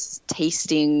you do this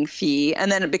tasting fee.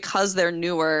 And then because they're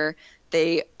newer,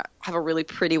 They have a really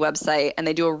pretty website, and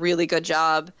they do a really good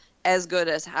job, as good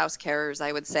as House Carers,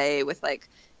 I would say, with like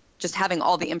just having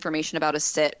all the information about a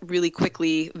sit really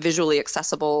quickly, visually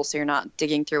accessible, so you're not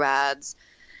digging through ads.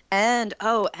 And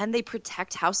they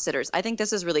protect house sitters. I think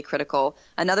this is really critical.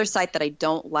 Another site that I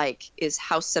don't like is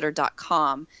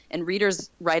housesitter.com, and readers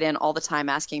write in all the time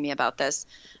asking me about this.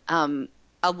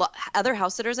 Other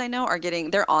house sitters I know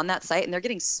they're on that site and they're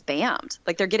getting spammed.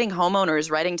 Like they're getting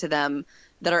homeowners writing to them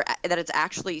that it's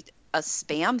actually a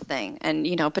spam thing, and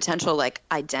potential like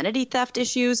identity theft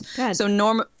issues. God. So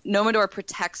Nomador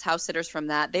protects house sitters from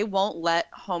that. They won't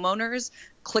let homeowners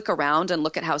click around and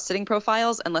look at house sitting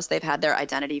profiles unless they've had their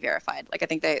identity verified. Like I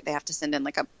think they have to send in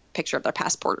like a picture of their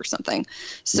passport or something.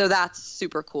 So that's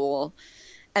super cool.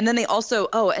 And then they also,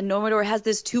 and Nomador has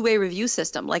this two-way review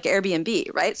system like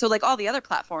Airbnb, right? So like all the other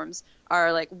platforms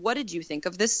are like, what did you think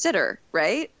of this sitter,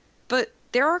 right? But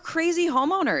there are crazy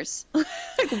homeowners. Like,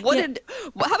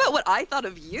 how about what I thought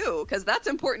of you? Because that's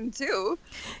important too.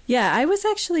 Yeah, I was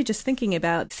actually just thinking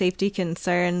about safety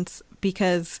concerns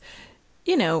because,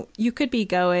 you could be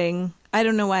going, I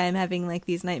don't know why I'm having like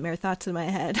these nightmare thoughts in my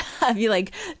head. I'd be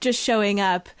like just showing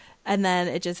up and then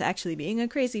it just actually being a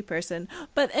crazy person.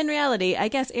 But in reality, I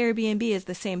guess Airbnb is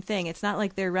the same thing. It's not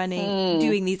like they're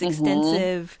doing these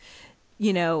extensive,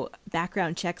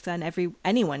 background checks on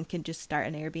anyone can just start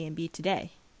an Airbnb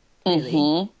today. Really.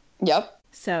 Mm-hmm. Yep.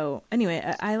 So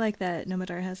anyway, I like that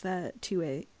Nomador has that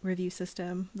two-way review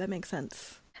system. That makes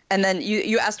sense. And then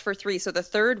you asked for 3. So the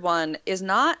third one is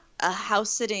not a house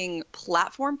sitting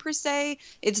platform per se.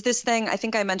 It's this thing, I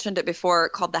think I mentioned it before,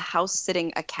 called the House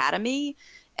Sitting Academy.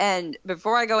 And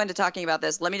before I go into talking about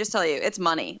this, let me just tell you, it's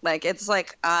money. Like it's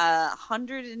like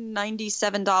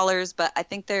 $197, but I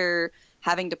think they're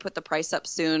having to put the price up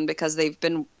soon because it's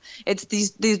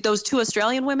those 2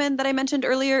 Australian women that I mentioned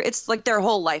earlier. It's like their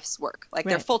whole life's work. Like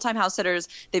They're full-time house sitters.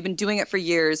 They've been doing it for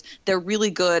years. They're really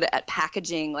good at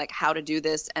packaging like how to do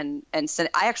this and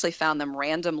I actually found them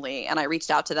randomly and I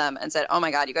reached out to them and said, oh my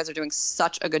God, you guys are doing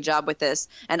such a good job with this.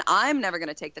 And I'm never going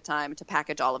to take the time to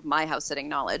package all of my house sitting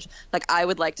knowledge. Like I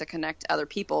would like to connect other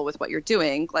people with what you're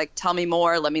doing. Like tell me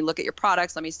more. Let me look at your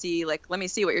products. Let me see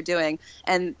what you're doing.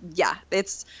 And yeah,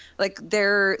 it's like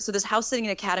so this House Sitting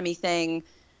Academy thing,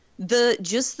 the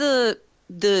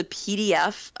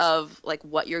PDF of like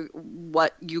what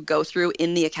you go through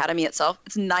in the academy itself,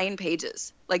 it's 9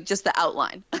 pages. Like just the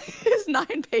outline is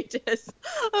 9 pages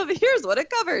of here's what it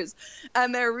covers.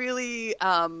 And they're really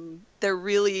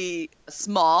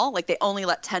small. Like they only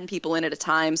let 10 people in at a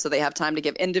time. So they have time to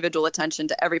give individual attention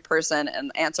to every person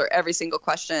and answer every single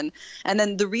question. And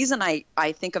then the reason I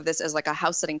think of this as like a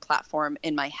house sitting platform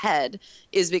in my head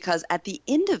is because at the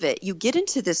end of it, you get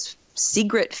into this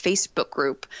secret Facebook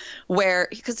group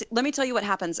because let me tell you what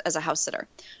happens as a house sitter.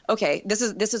 Okay, this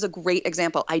is a great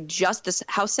example. This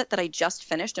house sit that I just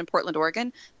finished in Portland,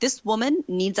 Oregon, this woman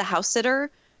needs a house sitter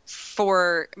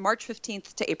for March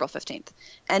 15th to April 15th.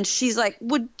 And she's like,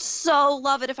 would so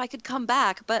love it if I could come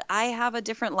back, but I have a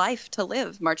different life to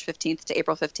live March 15th to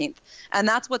April 15th. And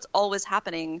that's what's always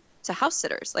happening to house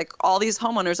sitters. Like all these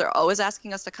homeowners are always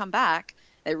asking us to come back.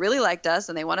 They really liked us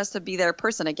and they want us to be their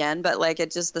person again, but like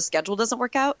the schedule doesn't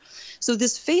work out. So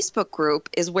this Facebook group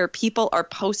is where people are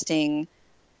posting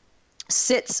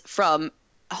sits from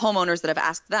homeowners that have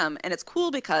asked them. And it's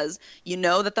cool because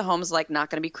that the home's like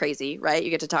not going to be crazy, right? You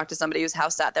get to talk to somebody who's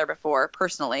house sat there before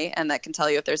personally, and that can tell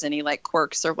you if there's any like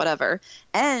quirks or whatever.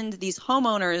 And these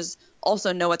homeowners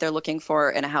also know what they're looking for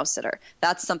in a house sitter.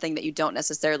 That's something that you don't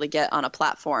necessarily get on a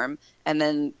platform. And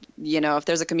then, if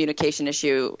there's a communication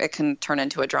issue, it can turn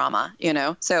into a drama,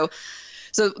 So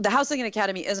the House Sitting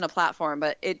Academy isn't a platform,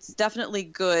 but it's definitely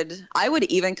good. I would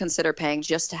even consider paying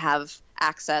just to have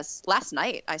access. Last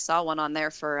night, I saw one on there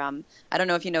for, I don't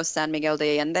know if you know San Miguel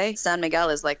de Allende. San Miguel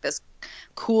is like this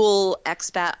cool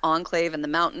expat enclave in the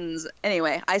mountains.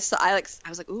 Anyway, I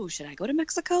was like, ooh, should I go to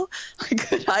Mexico?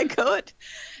 Could I go?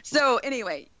 So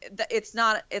anyway, it's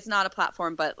not a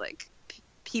platform, but like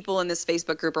people in this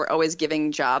Facebook group are always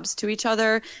giving jobs to each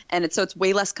other. And it's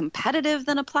way less competitive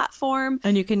than a platform.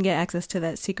 And you can get access to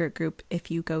that secret group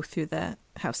if you go through the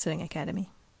House Sitting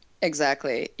Academy.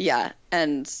 Exactly. Yeah.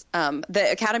 And the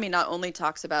Academy not only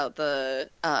talks about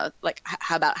how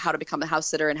to become a house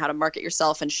sitter and how to market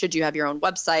yourself and should you have your own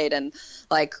website and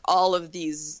like all of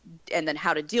these, and then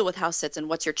how to deal with house sits and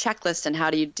what's your checklist and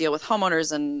how do you deal with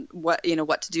homeowners and what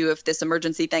to do if this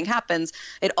emergency thing happens.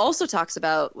 It also talks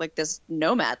about like this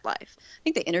nomad life. I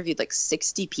think they interviewed like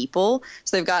 60 people.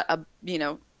 So they've got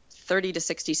 30 to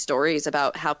 60 stories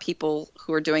about how people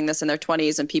who are doing this in their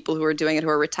 20s and people who are doing it who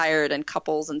are retired and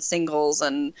couples and singles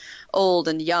and old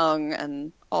and young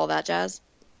and all that jazz.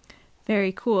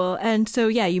 Very cool. And so,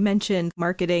 yeah, you mentioned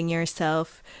marketing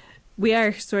yourself. We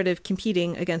are sort of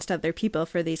competing against other people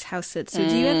for these house sits. So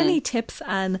do you have any tips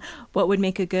on what would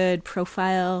make a good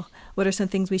profile? What are some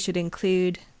things we should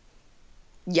include?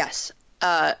 Yes.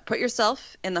 Put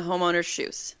yourself in the homeowner's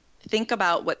shoes. Think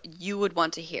about what you would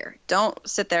want to hear. Don't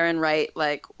sit there and write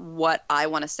like what I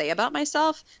want to say about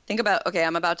myself. Think about, okay,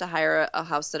 I'm about to hire a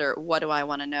house sitter. What do I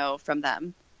want to know from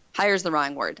them? Hire's the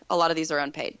wrong word. A lot of these are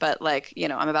unpaid, but like,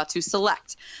 I'm about to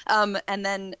select. And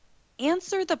then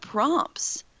answer the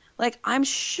prompts. Like, I'm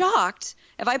shocked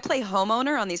if I play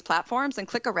homeowner on these platforms and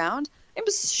click around. I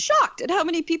was shocked at how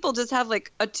many people just have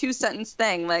like a 2-sentence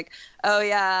thing like, oh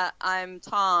yeah, I'm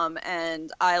Tom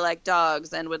and I like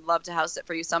dogs and would love to house sit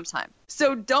for you sometime.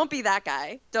 So don't be that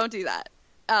guy. Don't do that.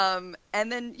 And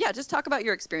then, yeah, just talk about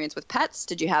your experience with pets.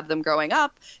 Did you have them growing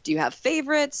up? Do you have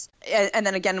favorites? And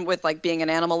then again, with like being an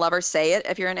animal lover, say it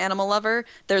if you're an animal lover.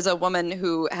 There's a woman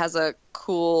who has a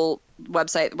cool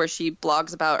website where she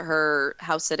blogs about her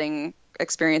house sitting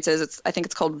experiences. I think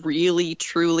it's called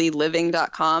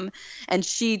reallytrulyliving.com. And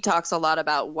she talks a lot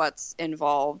about what's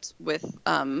involved with,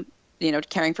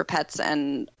 caring for pets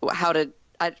and how to,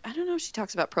 I don't know if she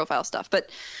talks about profile stuff,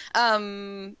 but,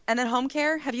 and then home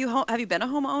care. Have you been a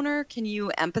homeowner? Can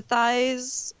you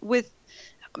empathize with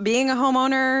being a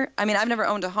homeowner? I mean, I've never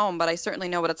owned a home, but I certainly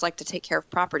know what it's like to take care of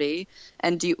property.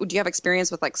 And do you have experience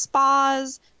with like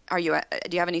spas? Do you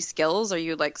have any skills? Are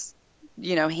you like,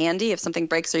 handy? If something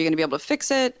breaks, are you going to be able to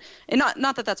fix it? And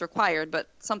not that that's required, but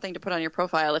something to put on your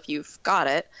profile if you've got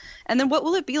it. And then what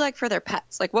will it be like for their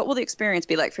pets? Like, what will the experience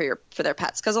be like for their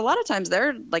pets? Because a lot of times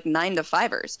they're like 9 to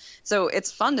 5ers. So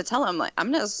it's fun to tell them, like,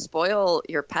 I'm going to spoil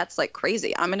your pets like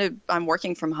crazy. I'm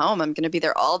working from home. I'm going to be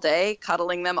there all day,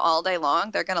 cuddling them all day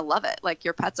long. They're going to love it. Like,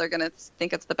 your pets are going to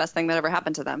think it's the best thing that ever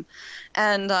happened to them.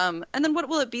 And then what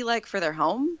will it be like for their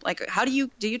home? Like, how do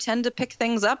you tend to pick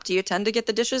things up? Do you tend to get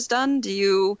the dishes done?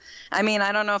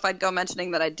 I don't know if I'd go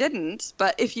mentioning that I didn't,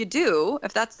 but if you do,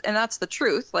 that's the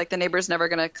truth, like the neighbor's never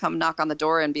going to come knock on the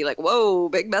door and be like, whoa,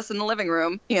 big mess in the living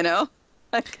room,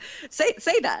 like say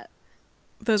that.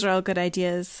 Those are all good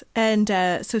ideas. And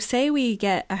so say we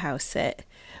get a house sit.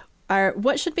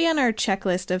 What should be on our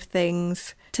checklist of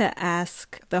things to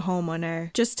ask the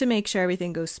homeowner just to make sure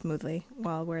everything goes smoothly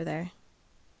while we're there?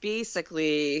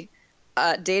 Basically,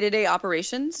 day-to-day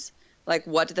operations. Like,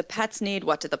 what do the pets need?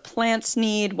 What do the plants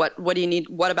need? What do you need?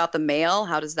 What about the mail?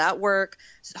 How does that work?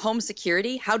 Home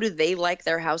security. How do they like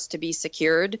their house to be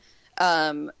secured?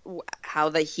 How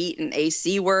the heat and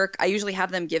AC work. I usually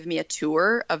have them give me a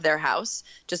tour of their house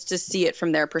just to see it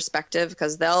from their perspective,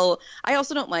 because I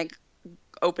also don't like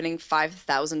opening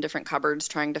 5,000 different cupboards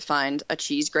trying to find a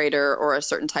cheese grater or a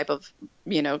certain type of,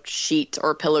 sheet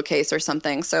or pillowcase or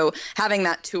something. So having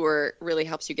that tour really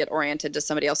helps you get oriented to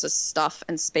somebody else's stuff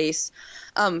and space.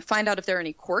 Find out if there are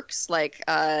any quirks. Like,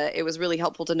 it was really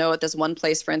helpful to know at this one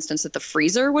place, for instance, that the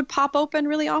freezer would pop open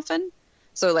really often.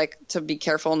 So, like, to be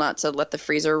careful not to let the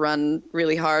freezer run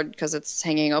really hard because it's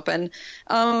hanging open.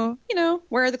 Where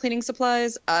are the cleaning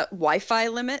supplies? Wi-Fi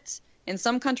limit. In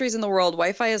some countries in the world,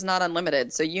 Wi-Fi is not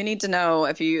unlimited. So you need to know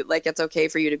if it's okay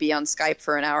for you to be on Skype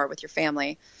for an hour with your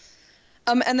family.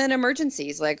 And then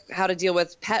emergencies, like how to deal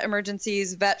with pet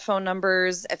emergencies, vet phone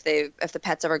numbers. If the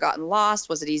pet's ever gotten lost,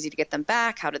 was it easy to get them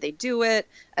back? How do they do it?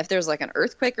 If there's like an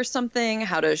earthquake or something,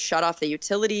 how to shut off the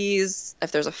utilities.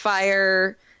 If there's a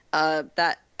fire,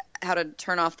 how to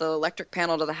turn off the electric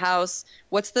panel to the house.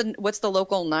 What's the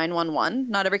local 911?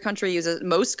 Not every country uses.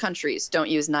 Most countries don't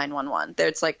use 911.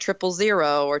 It's like 000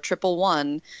 or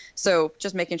 111. So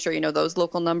just making sure you know those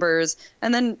local numbers,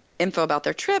 and then info about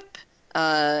their trip.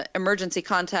 Emergency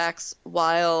contacts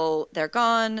while they're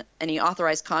gone, any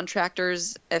authorized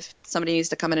contractors if somebody needs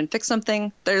to come in and fix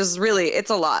something. It's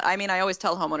a lot. I mean, I always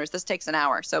tell homeowners this takes an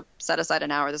hour, so set aside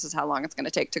an hour. This is how long it's going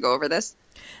to take to go over this.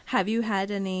 Have you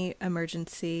had any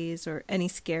emergencies or any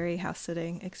scary house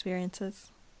sitting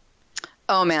experiences?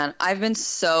 Oh man, I've been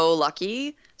so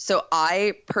lucky. So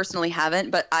I personally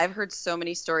haven't, but I've heard so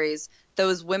many stories.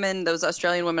 Those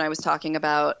Australian women I was talking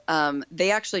about,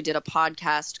 they actually did a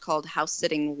podcast called House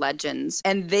Sitting Legends.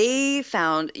 And they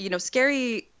found,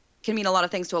 scary can mean a lot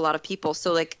of things to a lot of people.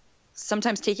 So like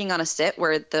sometimes taking on a sit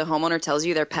where the homeowner tells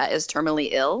you their pet is terminally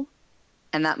ill,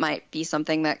 and that might be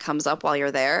something that comes up while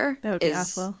you're there. That would be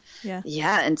awful. Yeah.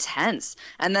 Yeah, intense.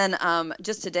 And then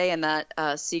just today in that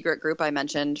secret group I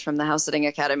mentioned from the House Sitting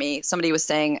Academy, somebody was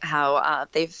saying how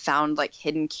they've found like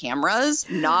hidden cameras.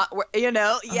 Yeah,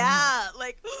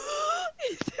 like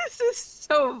this is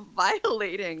so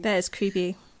violating. That is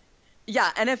creepy.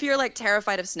 Yeah, and if you're like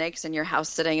terrified of snakes and you're house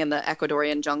sitting in the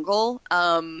Ecuadorian jungle,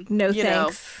 no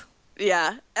thanks.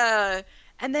 Yeah.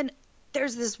 And then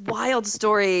there's this wild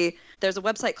story. There's a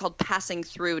website called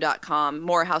passingthrough.com,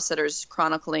 more house sitters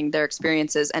chronicling their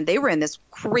experiences. And they were in this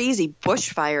crazy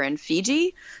bushfire in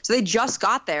Fiji. So they just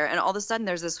got there, and all of a sudden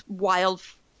there's this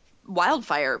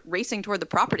wildfire racing toward the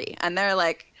property. And they're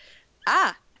like,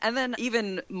 and then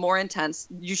even more intense,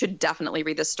 you should definitely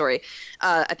read this story.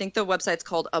 I think the website's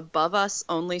called Above Us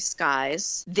Only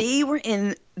Skies. They were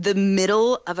in the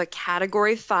middle of a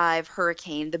Category 5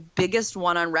 hurricane, the biggest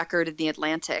one on record in the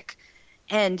Atlantic.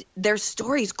 And their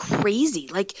story's crazy.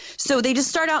 Like, so they just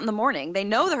start out in the morning. They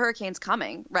know the hurricane's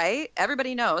coming, right?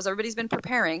 Everybody knows. Everybody's been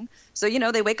preparing. So,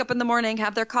 they wake up in the morning,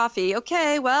 have their coffee.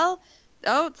 Okay, well,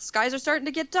 the skies are starting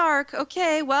to get dark.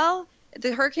 Okay, well,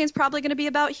 the hurricane's probably going to be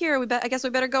about here. I guess we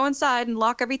better go inside and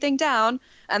lock everything down.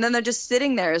 And then they're just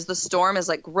sitting there as the storm is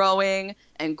like growing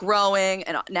and growing.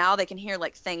 And now they can hear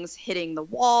like things hitting the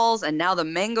walls. And now the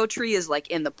mango tree is like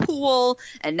in the pool.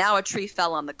 And now a tree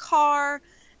fell on the car.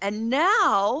 And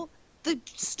now the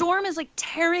storm is like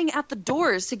tearing at the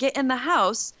doors to get in the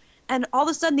house. And all of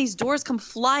a sudden these doors come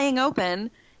flying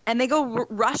open. And they go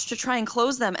rush to try and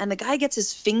close them, and the guy gets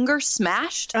his finger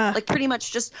smashed, like pretty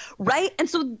much just right. And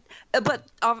so, but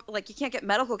like you can't get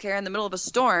medical care in the middle of a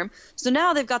storm. So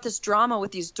now they've got this drama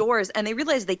with these doors, and they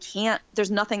realize they can't.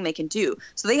 There's nothing they can do.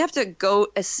 So they have to go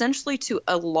essentially to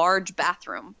a large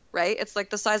bathroom, right? It's like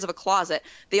the size of a closet.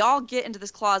 They all get into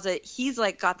this closet. He's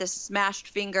like got this smashed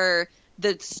finger.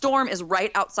 The storm is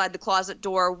right outside the closet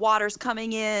door. Water's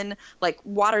coming in, like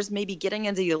water's maybe getting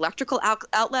into the electrical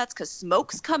outlets because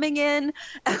smoke's coming in.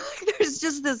 And like, there's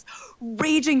just this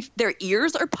raging, their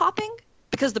ears are popping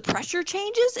because the pressure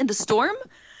changes in the storm.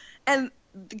 And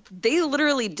they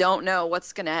literally don't know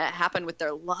what's going to happen with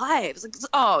their lives.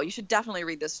 Like, you should definitely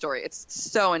read this story. It's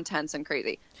so intense and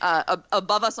crazy.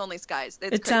 Above Us Only Skies.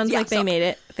 It sounds like they made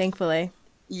it, thankfully.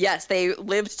 Yes, they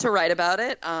lived to write about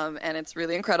it, and it's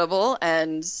really incredible,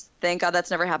 and thank God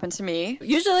that's never happened to me.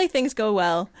 Usually things go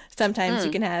well. Sometimes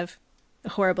you can have a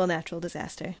horrible natural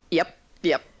disaster. Yep.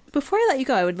 Before I let you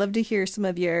go, I would love to hear some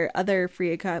of your other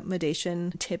free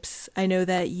accommodation tips. I know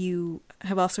that you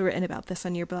have also written about this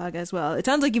on your blog as well. It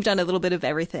sounds like you've done a little bit of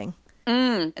everything.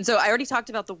 And so I already talked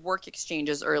about the work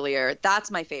exchanges earlier. That's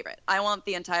my favorite. I want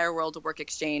the entire world to work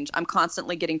exchange. I'm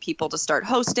constantly getting people to start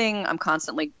hosting. I'm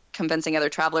constantly convincing other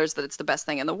travelers that it's the best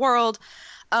thing in the world.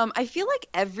 I feel like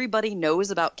everybody knows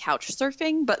about couch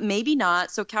surfing, but maybe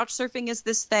not. So couch surfing is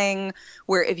this thing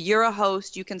where if you're a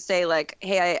host, you can say like,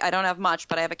 hey, I don't have much,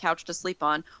 but I have a couch to sleep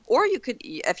on. Or you could,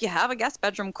 if you have a guest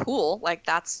bedroom, cool. Like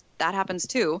that happens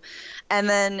too. And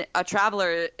then a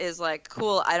traveler is like,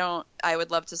 cool, I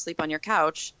would love to sleep on your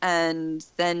couch. And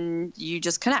then you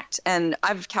just connect. And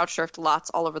I've couch surfed lots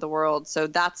all over the world. So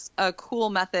that's a cool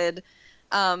method.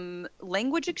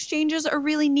 Language exchanges are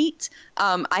really neat.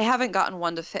 I haven't gotten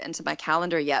one to fit into my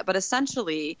calendar yet, but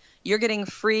essentially you're getting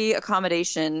free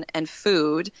accommodation and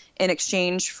food in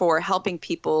exchange for helping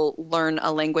people learn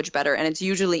a language better. And it's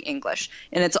usually English.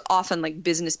 And it's often like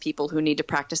business people who need to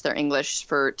practice their English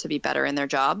to be better in their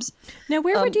jobs. Now,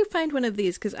 where would you find one of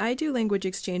these? Because I do language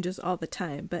exchanges all the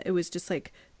time, but it was just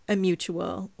like a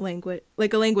mutual language,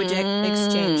 like a language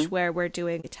exchange where we're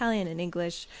doing Italian and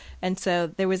English. And so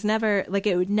there was never, like,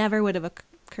 it never would have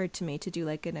occurred to me to do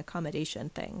like an accommodation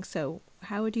thing. So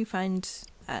how would you find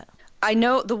that? I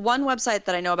know the one website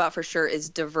that I know about for sure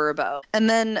is Deverbo. And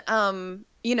then,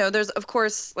 there's of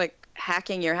course like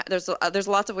hacking there's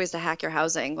lots of ways to hack your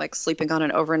housing, like sleeping on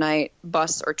an overnight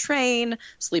bus or train,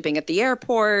 sleeping at the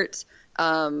airport,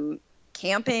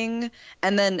 camping.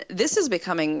 And then this is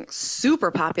becoming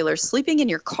super popular, sleeping in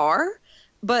your car.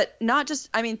 But not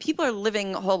just, people are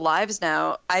living whole lives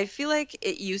now. I feel like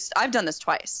I've done this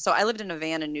twice. So I lived in a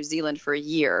van in New Zealand for a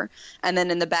year and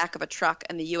then in the back of a truck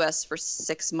in the US for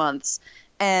 6 months.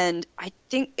 And I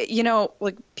think,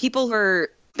 like people who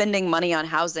are spending money on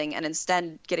housing and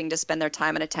instead getting to spend their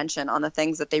time and attention on the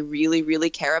things that they really, really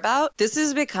care about. This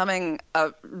is becoming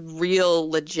a real,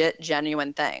 legit,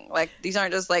 genuine thing. Like these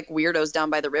aren't just like weirdos down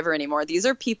by the river anymore. These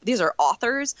are people, these are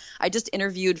authors. I just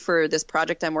interviewed for this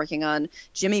project I'm working on,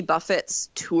 Jimmy Buffett's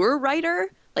tour writer.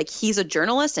 Like he's a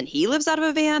journalist and he lives out of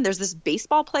a van. There's this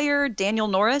baseball player, Daniel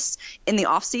Norris, in the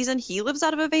off season. He lives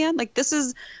out of a van. Like this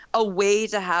is a way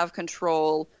to have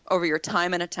control over your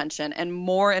time and attention, and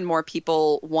more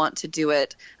people want to do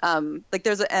it. Like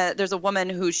there's a woman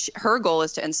who her goal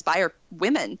is to inspire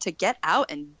women to get out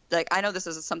and like, I know this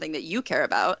is something that you care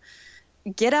about.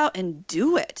 Get out and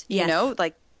do it. Yes.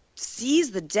 Like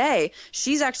seize the day.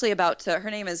 She's actually her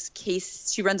name is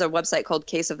Case. She runs a website called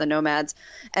Case of the Nomads,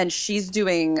 and she's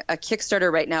doing a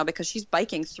Kickstarter right now because she's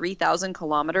biking 3,000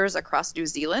 kilometers across New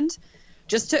Zealand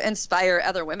just to inspire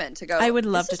other women to go, I would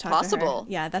love this to is talk possible. to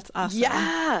her. Yeah, that's awesome.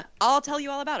 Yeah, I'll tell you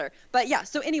all about her. But yeah,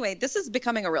 so anyway, this is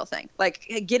becoming a real thing.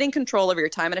 Like getting control of your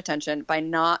time and attention by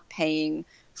not paying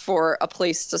for a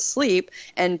place to sleep.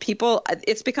 And people,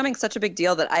 it's becoming such a big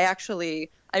deal that I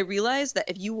realized that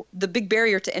the big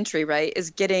barrier to entry, right,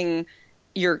 is getting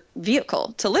your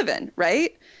vehicle to live in,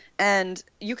 right? And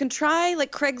you can try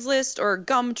like Craigslist or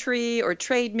Gumtree or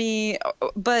Trade Me,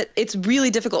 but it's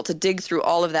really difficult to dig through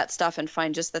all of that stuff and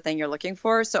find just the thing you're looking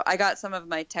for. So I got some of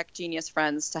my tech genius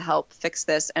friends to help fix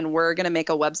this, and we're going to make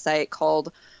a website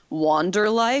called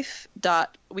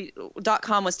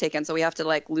wanderlife.com was taken, so we have to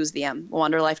like lose the M,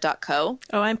 wanderlife.co.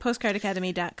 Oh, I'm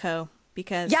postcardacademy.co.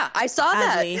 Because yeah, I saw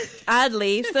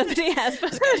oddly, somebody has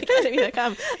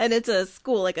postcardacademy.com, and it's a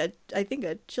school, like I think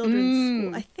a children's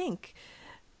school. I think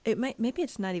maybe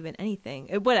it's not even anything.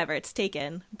 Whatever, it's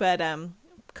taken. But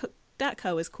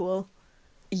 .co is cool.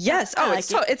 Yes. Oh,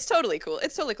 it's totally cool.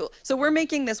 It's totally cool. So we're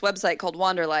making this website called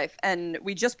Wanderlife, and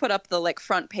we just put up the like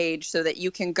front page so that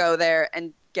you can go there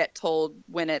and get told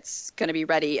when it's going to be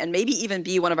ready, and maybe even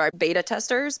be one of our beta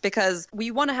testers, because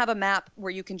we want to have a map where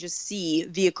you can just see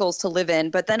vehicles to live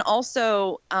in, but then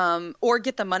also or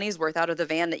get the money's worth out of the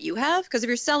van that you have. Because if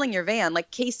you're selling your van,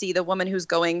 like Casey, the woman who's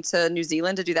going to New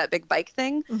Zealand to do that big bike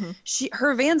thing,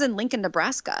 her van's in Lincoln,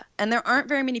 Nebraska, and there aren't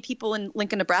very many people in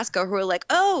Lincoln, Nebraska who are like,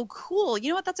 oh, cool, you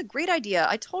know what, that's a great idea.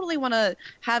 I totally want to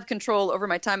have control over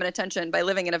my time and attention by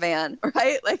living in a van,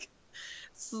 right? Like,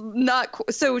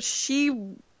 so she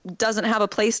doesn't have a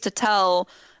place to tell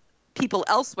people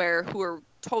elsewhere who are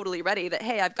totally ready that,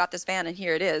 hey, I've got this van and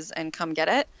here it is, and come get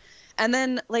it. And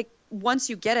then like once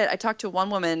you get it, I talked to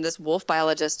one woman, this wolf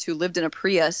biologist who lived in a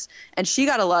Prius, and she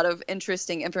got a lot of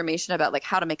interesting information about like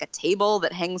how to make a table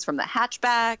that hangs from the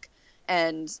hatchback,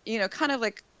 and kind of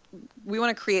like we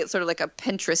want to create sort of like a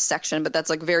Pinterest section, but that's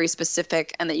like very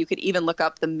specific, and that you could even look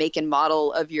up the make and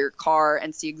model of your car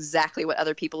and see exactly what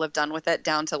other people have done with it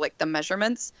down to like the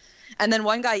measurements. And then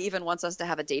one guy even wants us to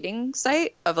have a dating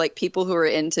site of like people who are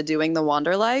into doing the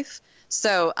wander life.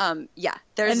 So yeah,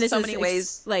 there's so many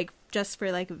ways. Like just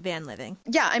for like van living.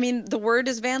 Yeah, I mean the word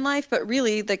is van life, but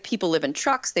really like people live in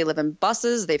trucks, they live in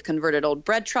buses, they've converted old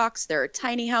bread trucks, there are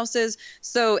tiny houses.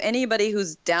 So anybody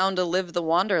who's down to live the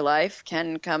wander life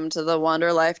can come to the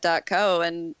wanderlife.co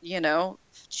and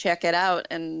check it out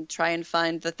and try and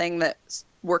find the thing that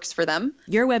works for them.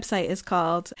 Your website is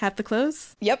called Have the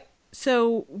Clothes? Yep.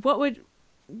 So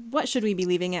what should we be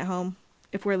leaving at home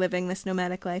if we're living this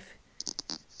nomadic life?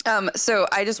 So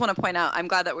I just want to point out, I'm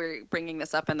glad that we're bringing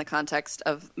this up in the context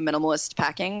of minimalist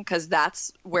packing, because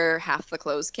that's where Half the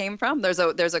Clothes came from. There's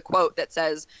a quote that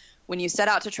says, when you set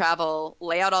out to travel,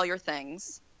 lay out all your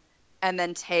things and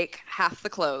then take half the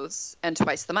clothes and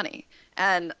twice the money.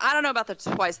 And I don't know about the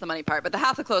twice the money part, but the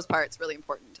half the clothes part is really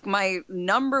important. My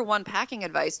number one packing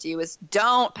advice to you is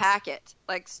don't pack it.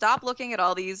 Like, stop looking at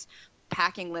all these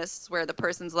packing lists where the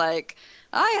person's like,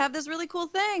 I have this really cool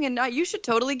thing and you should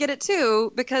totally get it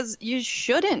too, because you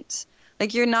shouldn't.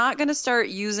 Like, you're not going to start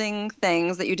using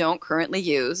things that you don't currently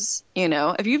use.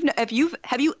 Have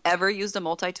you ever used a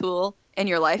multi-tool in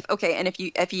your life? Okay, and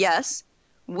if yes,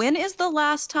 when is the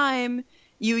last time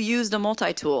you used a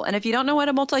multi-tool? And if you don't know what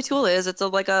a multi-tool is, it's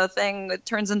like a thing that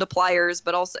turns into pliers,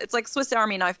 but also it's like Swiss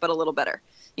Army knife, but a little better.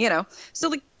 So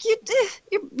like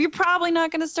you're probably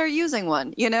not going to start using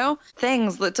one.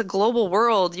 Things, it's a global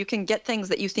world. You can get things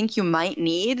that you think you might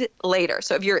need later.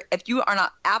 So if you are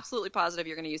not absolutely positive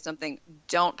you're going to use something,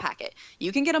 don't pack it.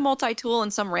 You can get a multi-tool in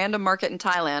some random market in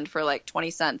Thailand for like 20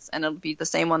 cents, and it'll be the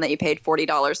same one that you paid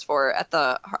 $40 for at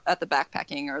the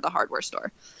backpacking or the hardware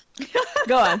store.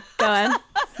 Go on.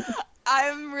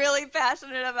 I'm really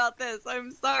passionate about this.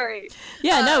 I'm sorry.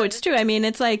 Yeah, no, it's true. I mean,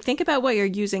 it's like, think about what you're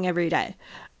using every day.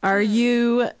 Are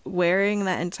you wearing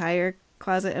that entire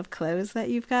closet of clothes that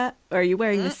you've got? Or are you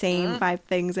wearing the same 5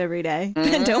 things every day?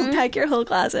 And don't pack your whole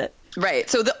closet. Right.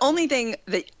 So the only thing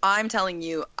that I'm telling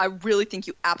you, I really think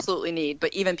you absolutely need,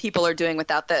 but even people are doing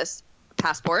without this,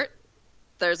 passport.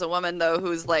 There's a woman, though,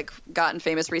 who's like gotten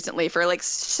famous recently for like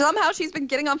somehow she's been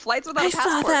getting on flights without a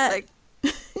passport. Saw that. Like,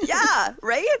 yeah,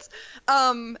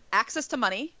 right? Access to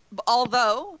money.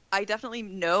 Although I definitely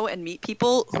know and meet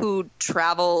people who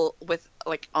travel with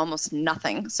like almost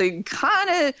nothing. So you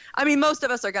most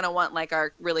of us are going to want like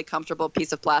our really comfortable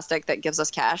piece of plastic that gives us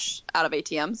cash out of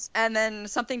ATMs. And then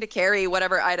something to carry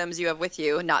whatever items you have with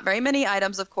you. Not very many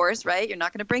items, of course, right? You're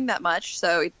not going to bring that much.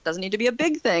 So it doesn't need to be a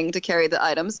big thing to carry the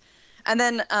items. And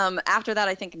then after that,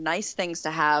 I think nice things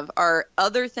to have are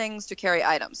other things to carry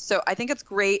items. So I think it's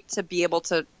great to be able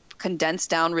to condense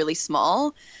down really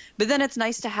small, but then it's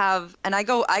nice to have, and I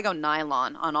go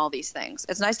nylon on all these things.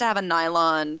 It's nice to have a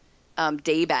nylon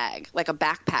day bag, like a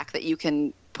backpack that you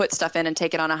can put stuff in and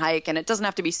take it on a hike. And it doesn't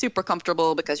have to be super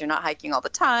comfortable because you're not hiking all the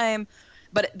time.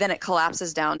 But then it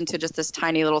collapses down into just this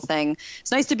tiny little thing.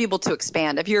 It's nice to be able to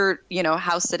expand. If you're,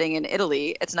 house sitting in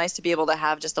Italy, it's nice to be able to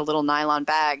have just a little nylon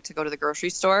bag to go to the grocery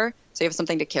store. So you have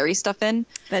something to carry stuff in.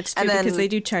 That's true, because they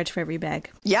do charge for every bag.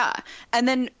 Yeah. And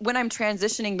then when I'm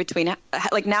transitioning between,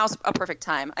 like now's a perfect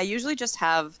time. I usually just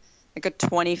have like a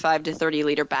 25 to 30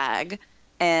 liter bag.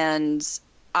 And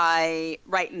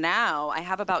right now, I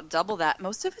have about double that.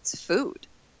 Most of it's food.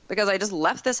 Because I just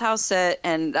left this house sit,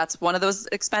 and that's one of those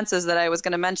expenses that I was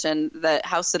going to mention that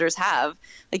house sitters have.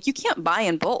 Like, you can't buy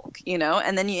in bulk,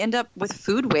 and then you end up with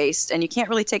food waste, and you can't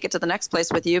really take it to the next place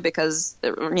with you because,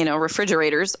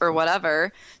 refrigerators or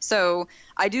whatever. So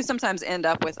I do sometimes end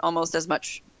up with almost as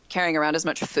much, carrying around as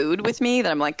much food with me that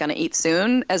I'm like going to eat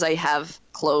soon as I have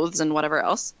clothes and whatever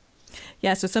else.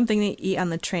 Yeah, so something to eat on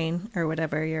the train or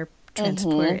whatever your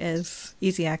transport is,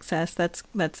 easy access. That's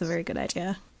a very good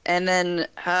idea. And then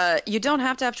you don't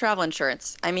have to have travel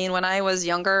insurance. I mean, when I was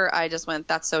younger, I just went,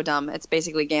 that's so dumb. It's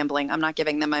basically gambling. I'm not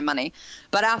giving them my money.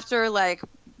 But after like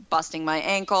busting my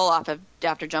ankle,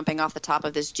 after jumping off the top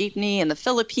of this jeepney in the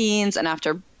Philippines, and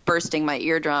after bursting my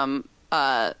eardrum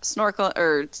snorkel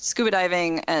or scuba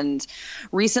diving, and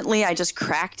recently I just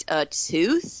cracked a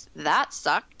tooth. That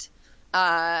sucked.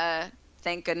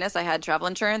 Thank goodness I had travel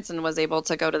insurance and was able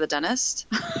to go to the dentist.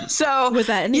 So was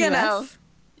that in the US?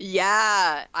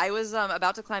 Yeah, I was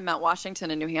about to climb Mount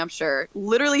Washington in New Hampshire,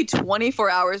 literally 24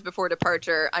 hours before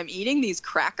departure. I'm eating these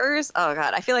crackers. Oh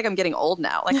God, I feel like I'm getting old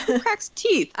now. Like, who cracks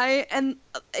teeth? And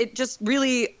it just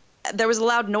really, there was a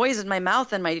loud noise in my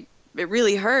mouth, and it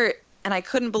really hurt. And I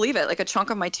couldn't believe it. Like, a chunk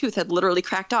of my tooth had literally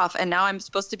cracked off. And now I'm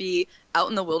supposed to be out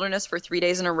in the wilderness for 3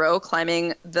 days in a row,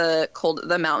 climbing the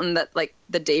mountain that, like,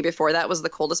 the day before that was the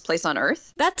coldest place on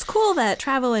Earth. That's cool that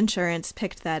travel insurance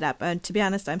picked that up. And to be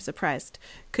honest, I'm surprised.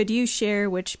 Could you share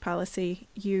which policy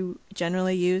you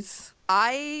generally use?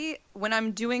 When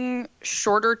I'm doing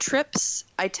shorter trips,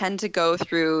 I tend to go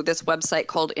through this website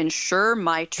called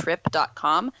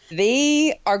insuremytrip.com.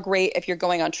 They are great if you're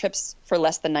going on trips for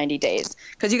less than 90 days,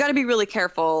 because you got to be really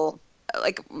careful.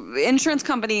 Like, insurance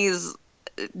companies,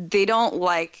 they don't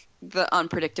like the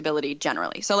unpredictability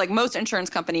generally. So like most insurance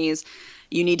companies,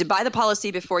 you need to buy the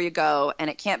policy before you go, and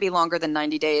it can't be longer than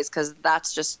 90 days because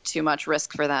that's just too much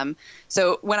risk for them.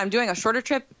 So when I'm doing a shorter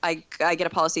trip, I get a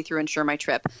policy through Insure My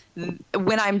Trip.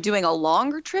 When I'm doing a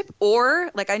longer trip,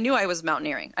 or like I knew I was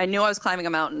mountaineering, I knew I was climbing a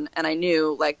mountain, and I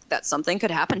knew like that something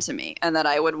could happen to me and that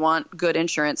I would want good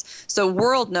insurance. So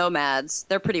World Nomads,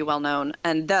 they're pretty well known,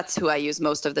 and that's who I use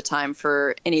most of the time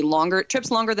for any longer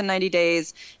trips, longer than 90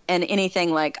 days, and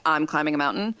anything like I'm climbing a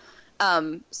mountain.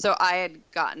 So I had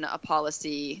gotten a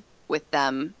policy with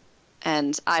them,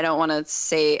 and I don't want to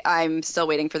say, I'm still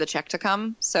waiting for the check to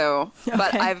come. So, okay.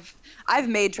 But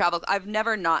I've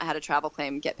never not had a travel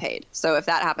claim get paid. So if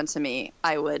that happened to me,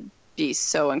 I would be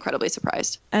so incredibly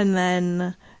surprised. And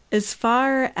then as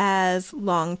far as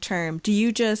long term, do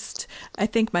you just, I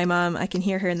think my mom, I can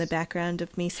hear her in the background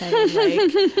of me saying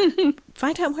like,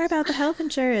 find out more about the health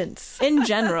insurance. In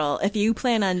general, if you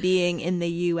plan on being in the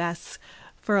U.S.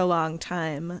 for a long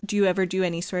time, do you ever do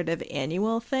any sort of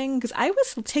annual thing? Because I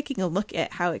was taking a look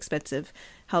at how expensive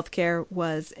healthcare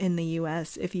was in the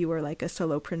U.S. if you were like a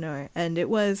solopreneur, and it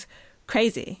was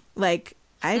crazy. Like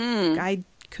I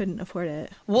couldn't afford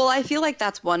it. Well, I feel like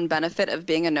that's one benefit of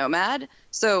being a nomad.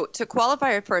 So to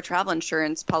qualify for a travel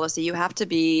insurance policy, you have to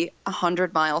be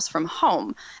 100 miles from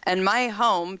home. And my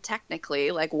home,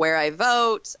 technically, like where I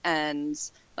vote and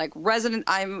like resident,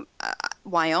 I'm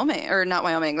Wyoming, or not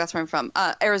Wyoming, that's where I'm from.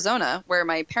 Arizona, where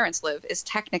my parents live, is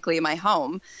technically my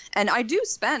home. And I do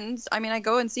I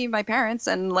go and see my parents,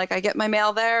 and like I get my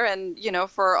mail there, and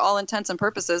for all intents and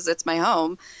purposes, it's my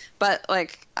home. But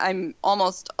like I'm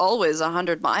almost always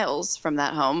 100 miles from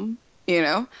that home,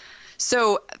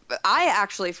 So I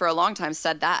actually, for a long time,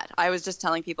 said that. I was just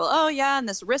telling people, oh, yeah, and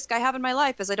this risk I have in my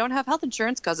life is I don't have health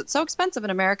insurance because it's so expensive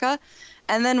in America.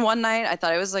 And then one night I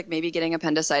thought I was like maybe getting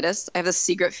appendicitis. I have this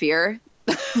secret fear.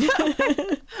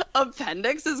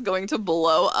 Appendix is going to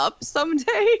blow up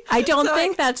someday. I don't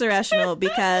think that's irrational,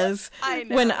 because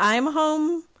when I'm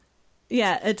home,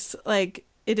 yeah, it's like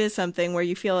it is something where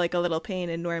you feel like a little pain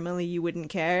and normally you wouldn't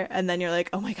care. And then you're like,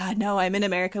 oh my God, no, I'm in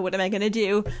America. What am I going to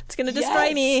do? It's going to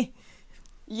destroy me.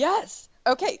 Yes.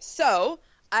 Okay. So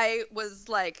I was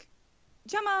like,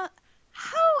 Gemma,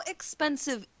 how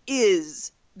expensive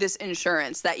is this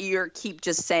insurance that you keep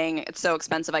just saying it's so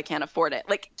expensive I can't afford it?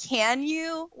 Like,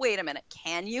 wait a minute,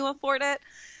 can you afford it?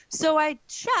 So I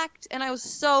checked, and I was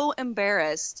so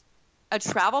embarrassed a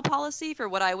travel policy for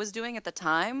what I was doing at the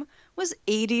time was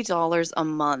 $80 a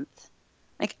month.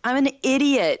 Like, I'm an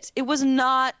idiot. It was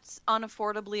not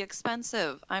unaffordably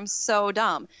expensive. I'm so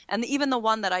dumb. And even the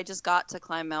one that I just got to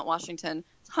climb Mount Washington,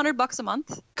 it's $100 a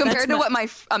month compared to what my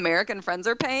American friends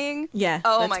are paying. Yeah.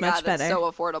 Oh my God, that's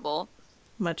so affordable.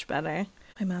 Much better.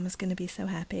 My mom is going to be so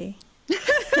happy.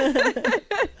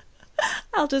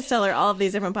 I'll just tell her all of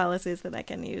these different policies that I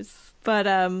can use. But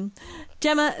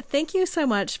Gemma, thank you so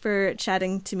much for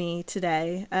chatting to me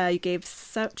today. You gave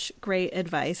such great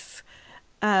advice.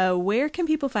 Where can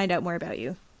people find out more about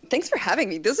you? Thanks for having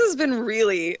me. This has been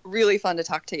really, really fun to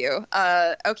talk to you.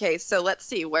 Okay, so let's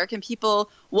see. Where can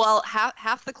people... Well,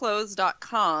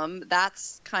 halftheclothes.com,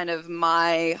 that's kind of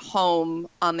my home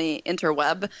on the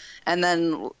interweb. And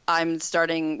then I'm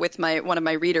starting with one of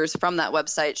my readers from that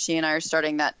website. She and I are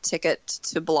starting that Ticket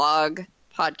to Blog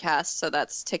podcast. So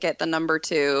that's Ticket, the number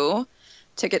 2,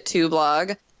 Ticket to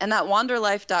Blog. And that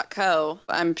wanderlife.co,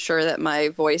 I'm sure that my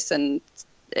voice and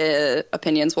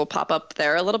opinions will pop up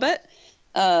there a little bit.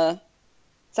 Does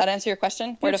that answer your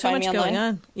question? Where to find me online? So much going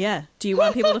on. Yeah. Do you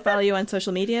want people to follow you on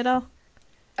social media at all?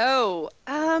 Oh,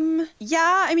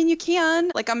 yeah. I mean, you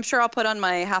can. Like, I'm sure I'll put on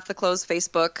my Half the Clothes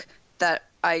Facebook that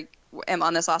I am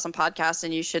on this awesome podcast,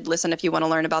 and you should listen if you want to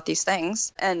learn about these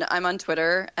things. And I'm on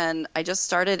Twitter, and I just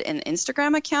started an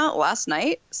Instagram account last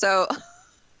night. So,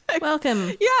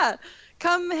 welcome. Yeah,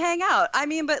 come hang out. I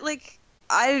mean, but like,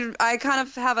 I kind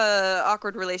of have a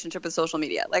awkward relationship with social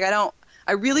media. Like,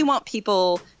 I really want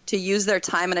people to use their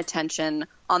time and attention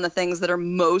on the things that are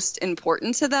most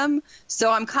important to them.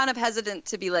 So I'm kind of hesitant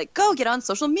to be like, go get on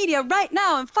social media right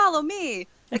now and follow me.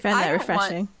 Like, I find that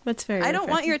refreshing. That's very I don't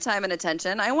want your time and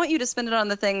attention. I want you to spend it on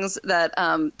the things that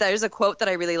there's a quote that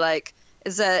I really like,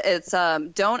 is that it's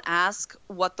don't ask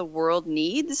what the world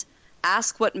needs,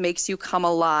 ask what makes you come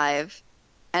alive,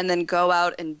 and then go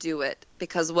out and do it.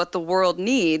 Because what the world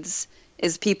needs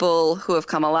is people who have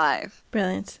come alive.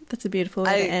 Brilliant. That's a beautiful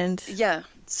way to end. Yeah.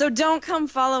 So don't come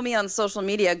follow me on social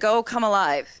media. Go come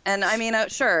alive. And I mean,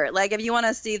 sure, like, if you want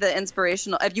to see the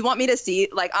inspirational, if you want me to see,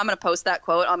 like, I'm going to post that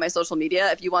quote on my social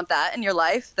media. If you want that in your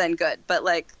life, then good. But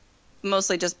like,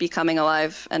 mostly just be coming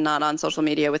alive and not on social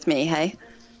media with me. Hey?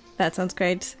 That sounds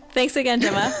great. Thanks again,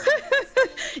 Gemma.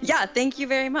 Yeah. Thank you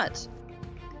very much.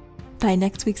 By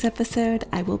next week's episode,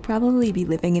 I will probably be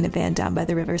living in a van down by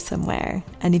the river somewhere.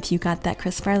 And if you got that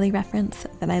Chris Farley reference,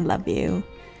 then I love you.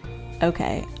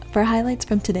 Okay, for highlights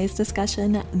from today's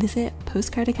discussion, visit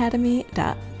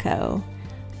postcardacademy.co.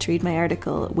 To read my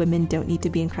article, Women Don't Need to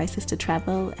Be in Crisis to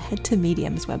Travel, head to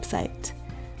Medium's website.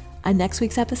 On next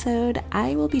week's episode,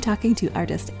 I will be talking to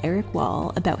artist Eric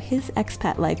Wall about his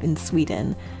expat life in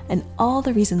Sweden and all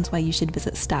the reasons why you should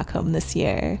visit Stockholm this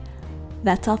year.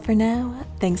 That's all for now.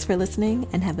 Thanks for listening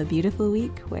and have a beautiful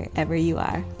week wherever you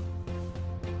are.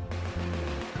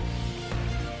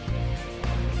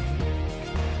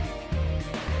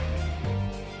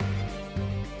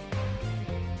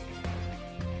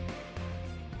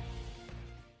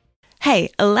 Hey,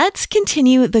 let's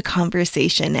continue the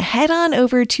conversation. Head on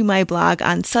over to my blog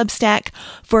on Substack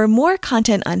for more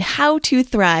content on how to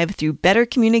thrive through better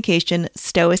communication,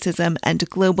 stoicism, and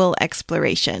global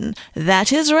exploration.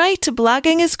 That is right,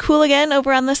 blogging is cool again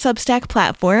over on the Substack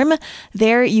platform.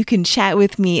 There you can chat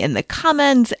with me in the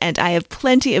comments, and I have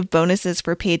plenty of bonuses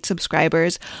for paid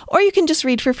subscribers, or you can just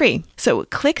read for free. So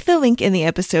click the link in the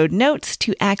episode notes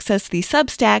to access the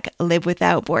Substack Live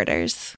Without Borders.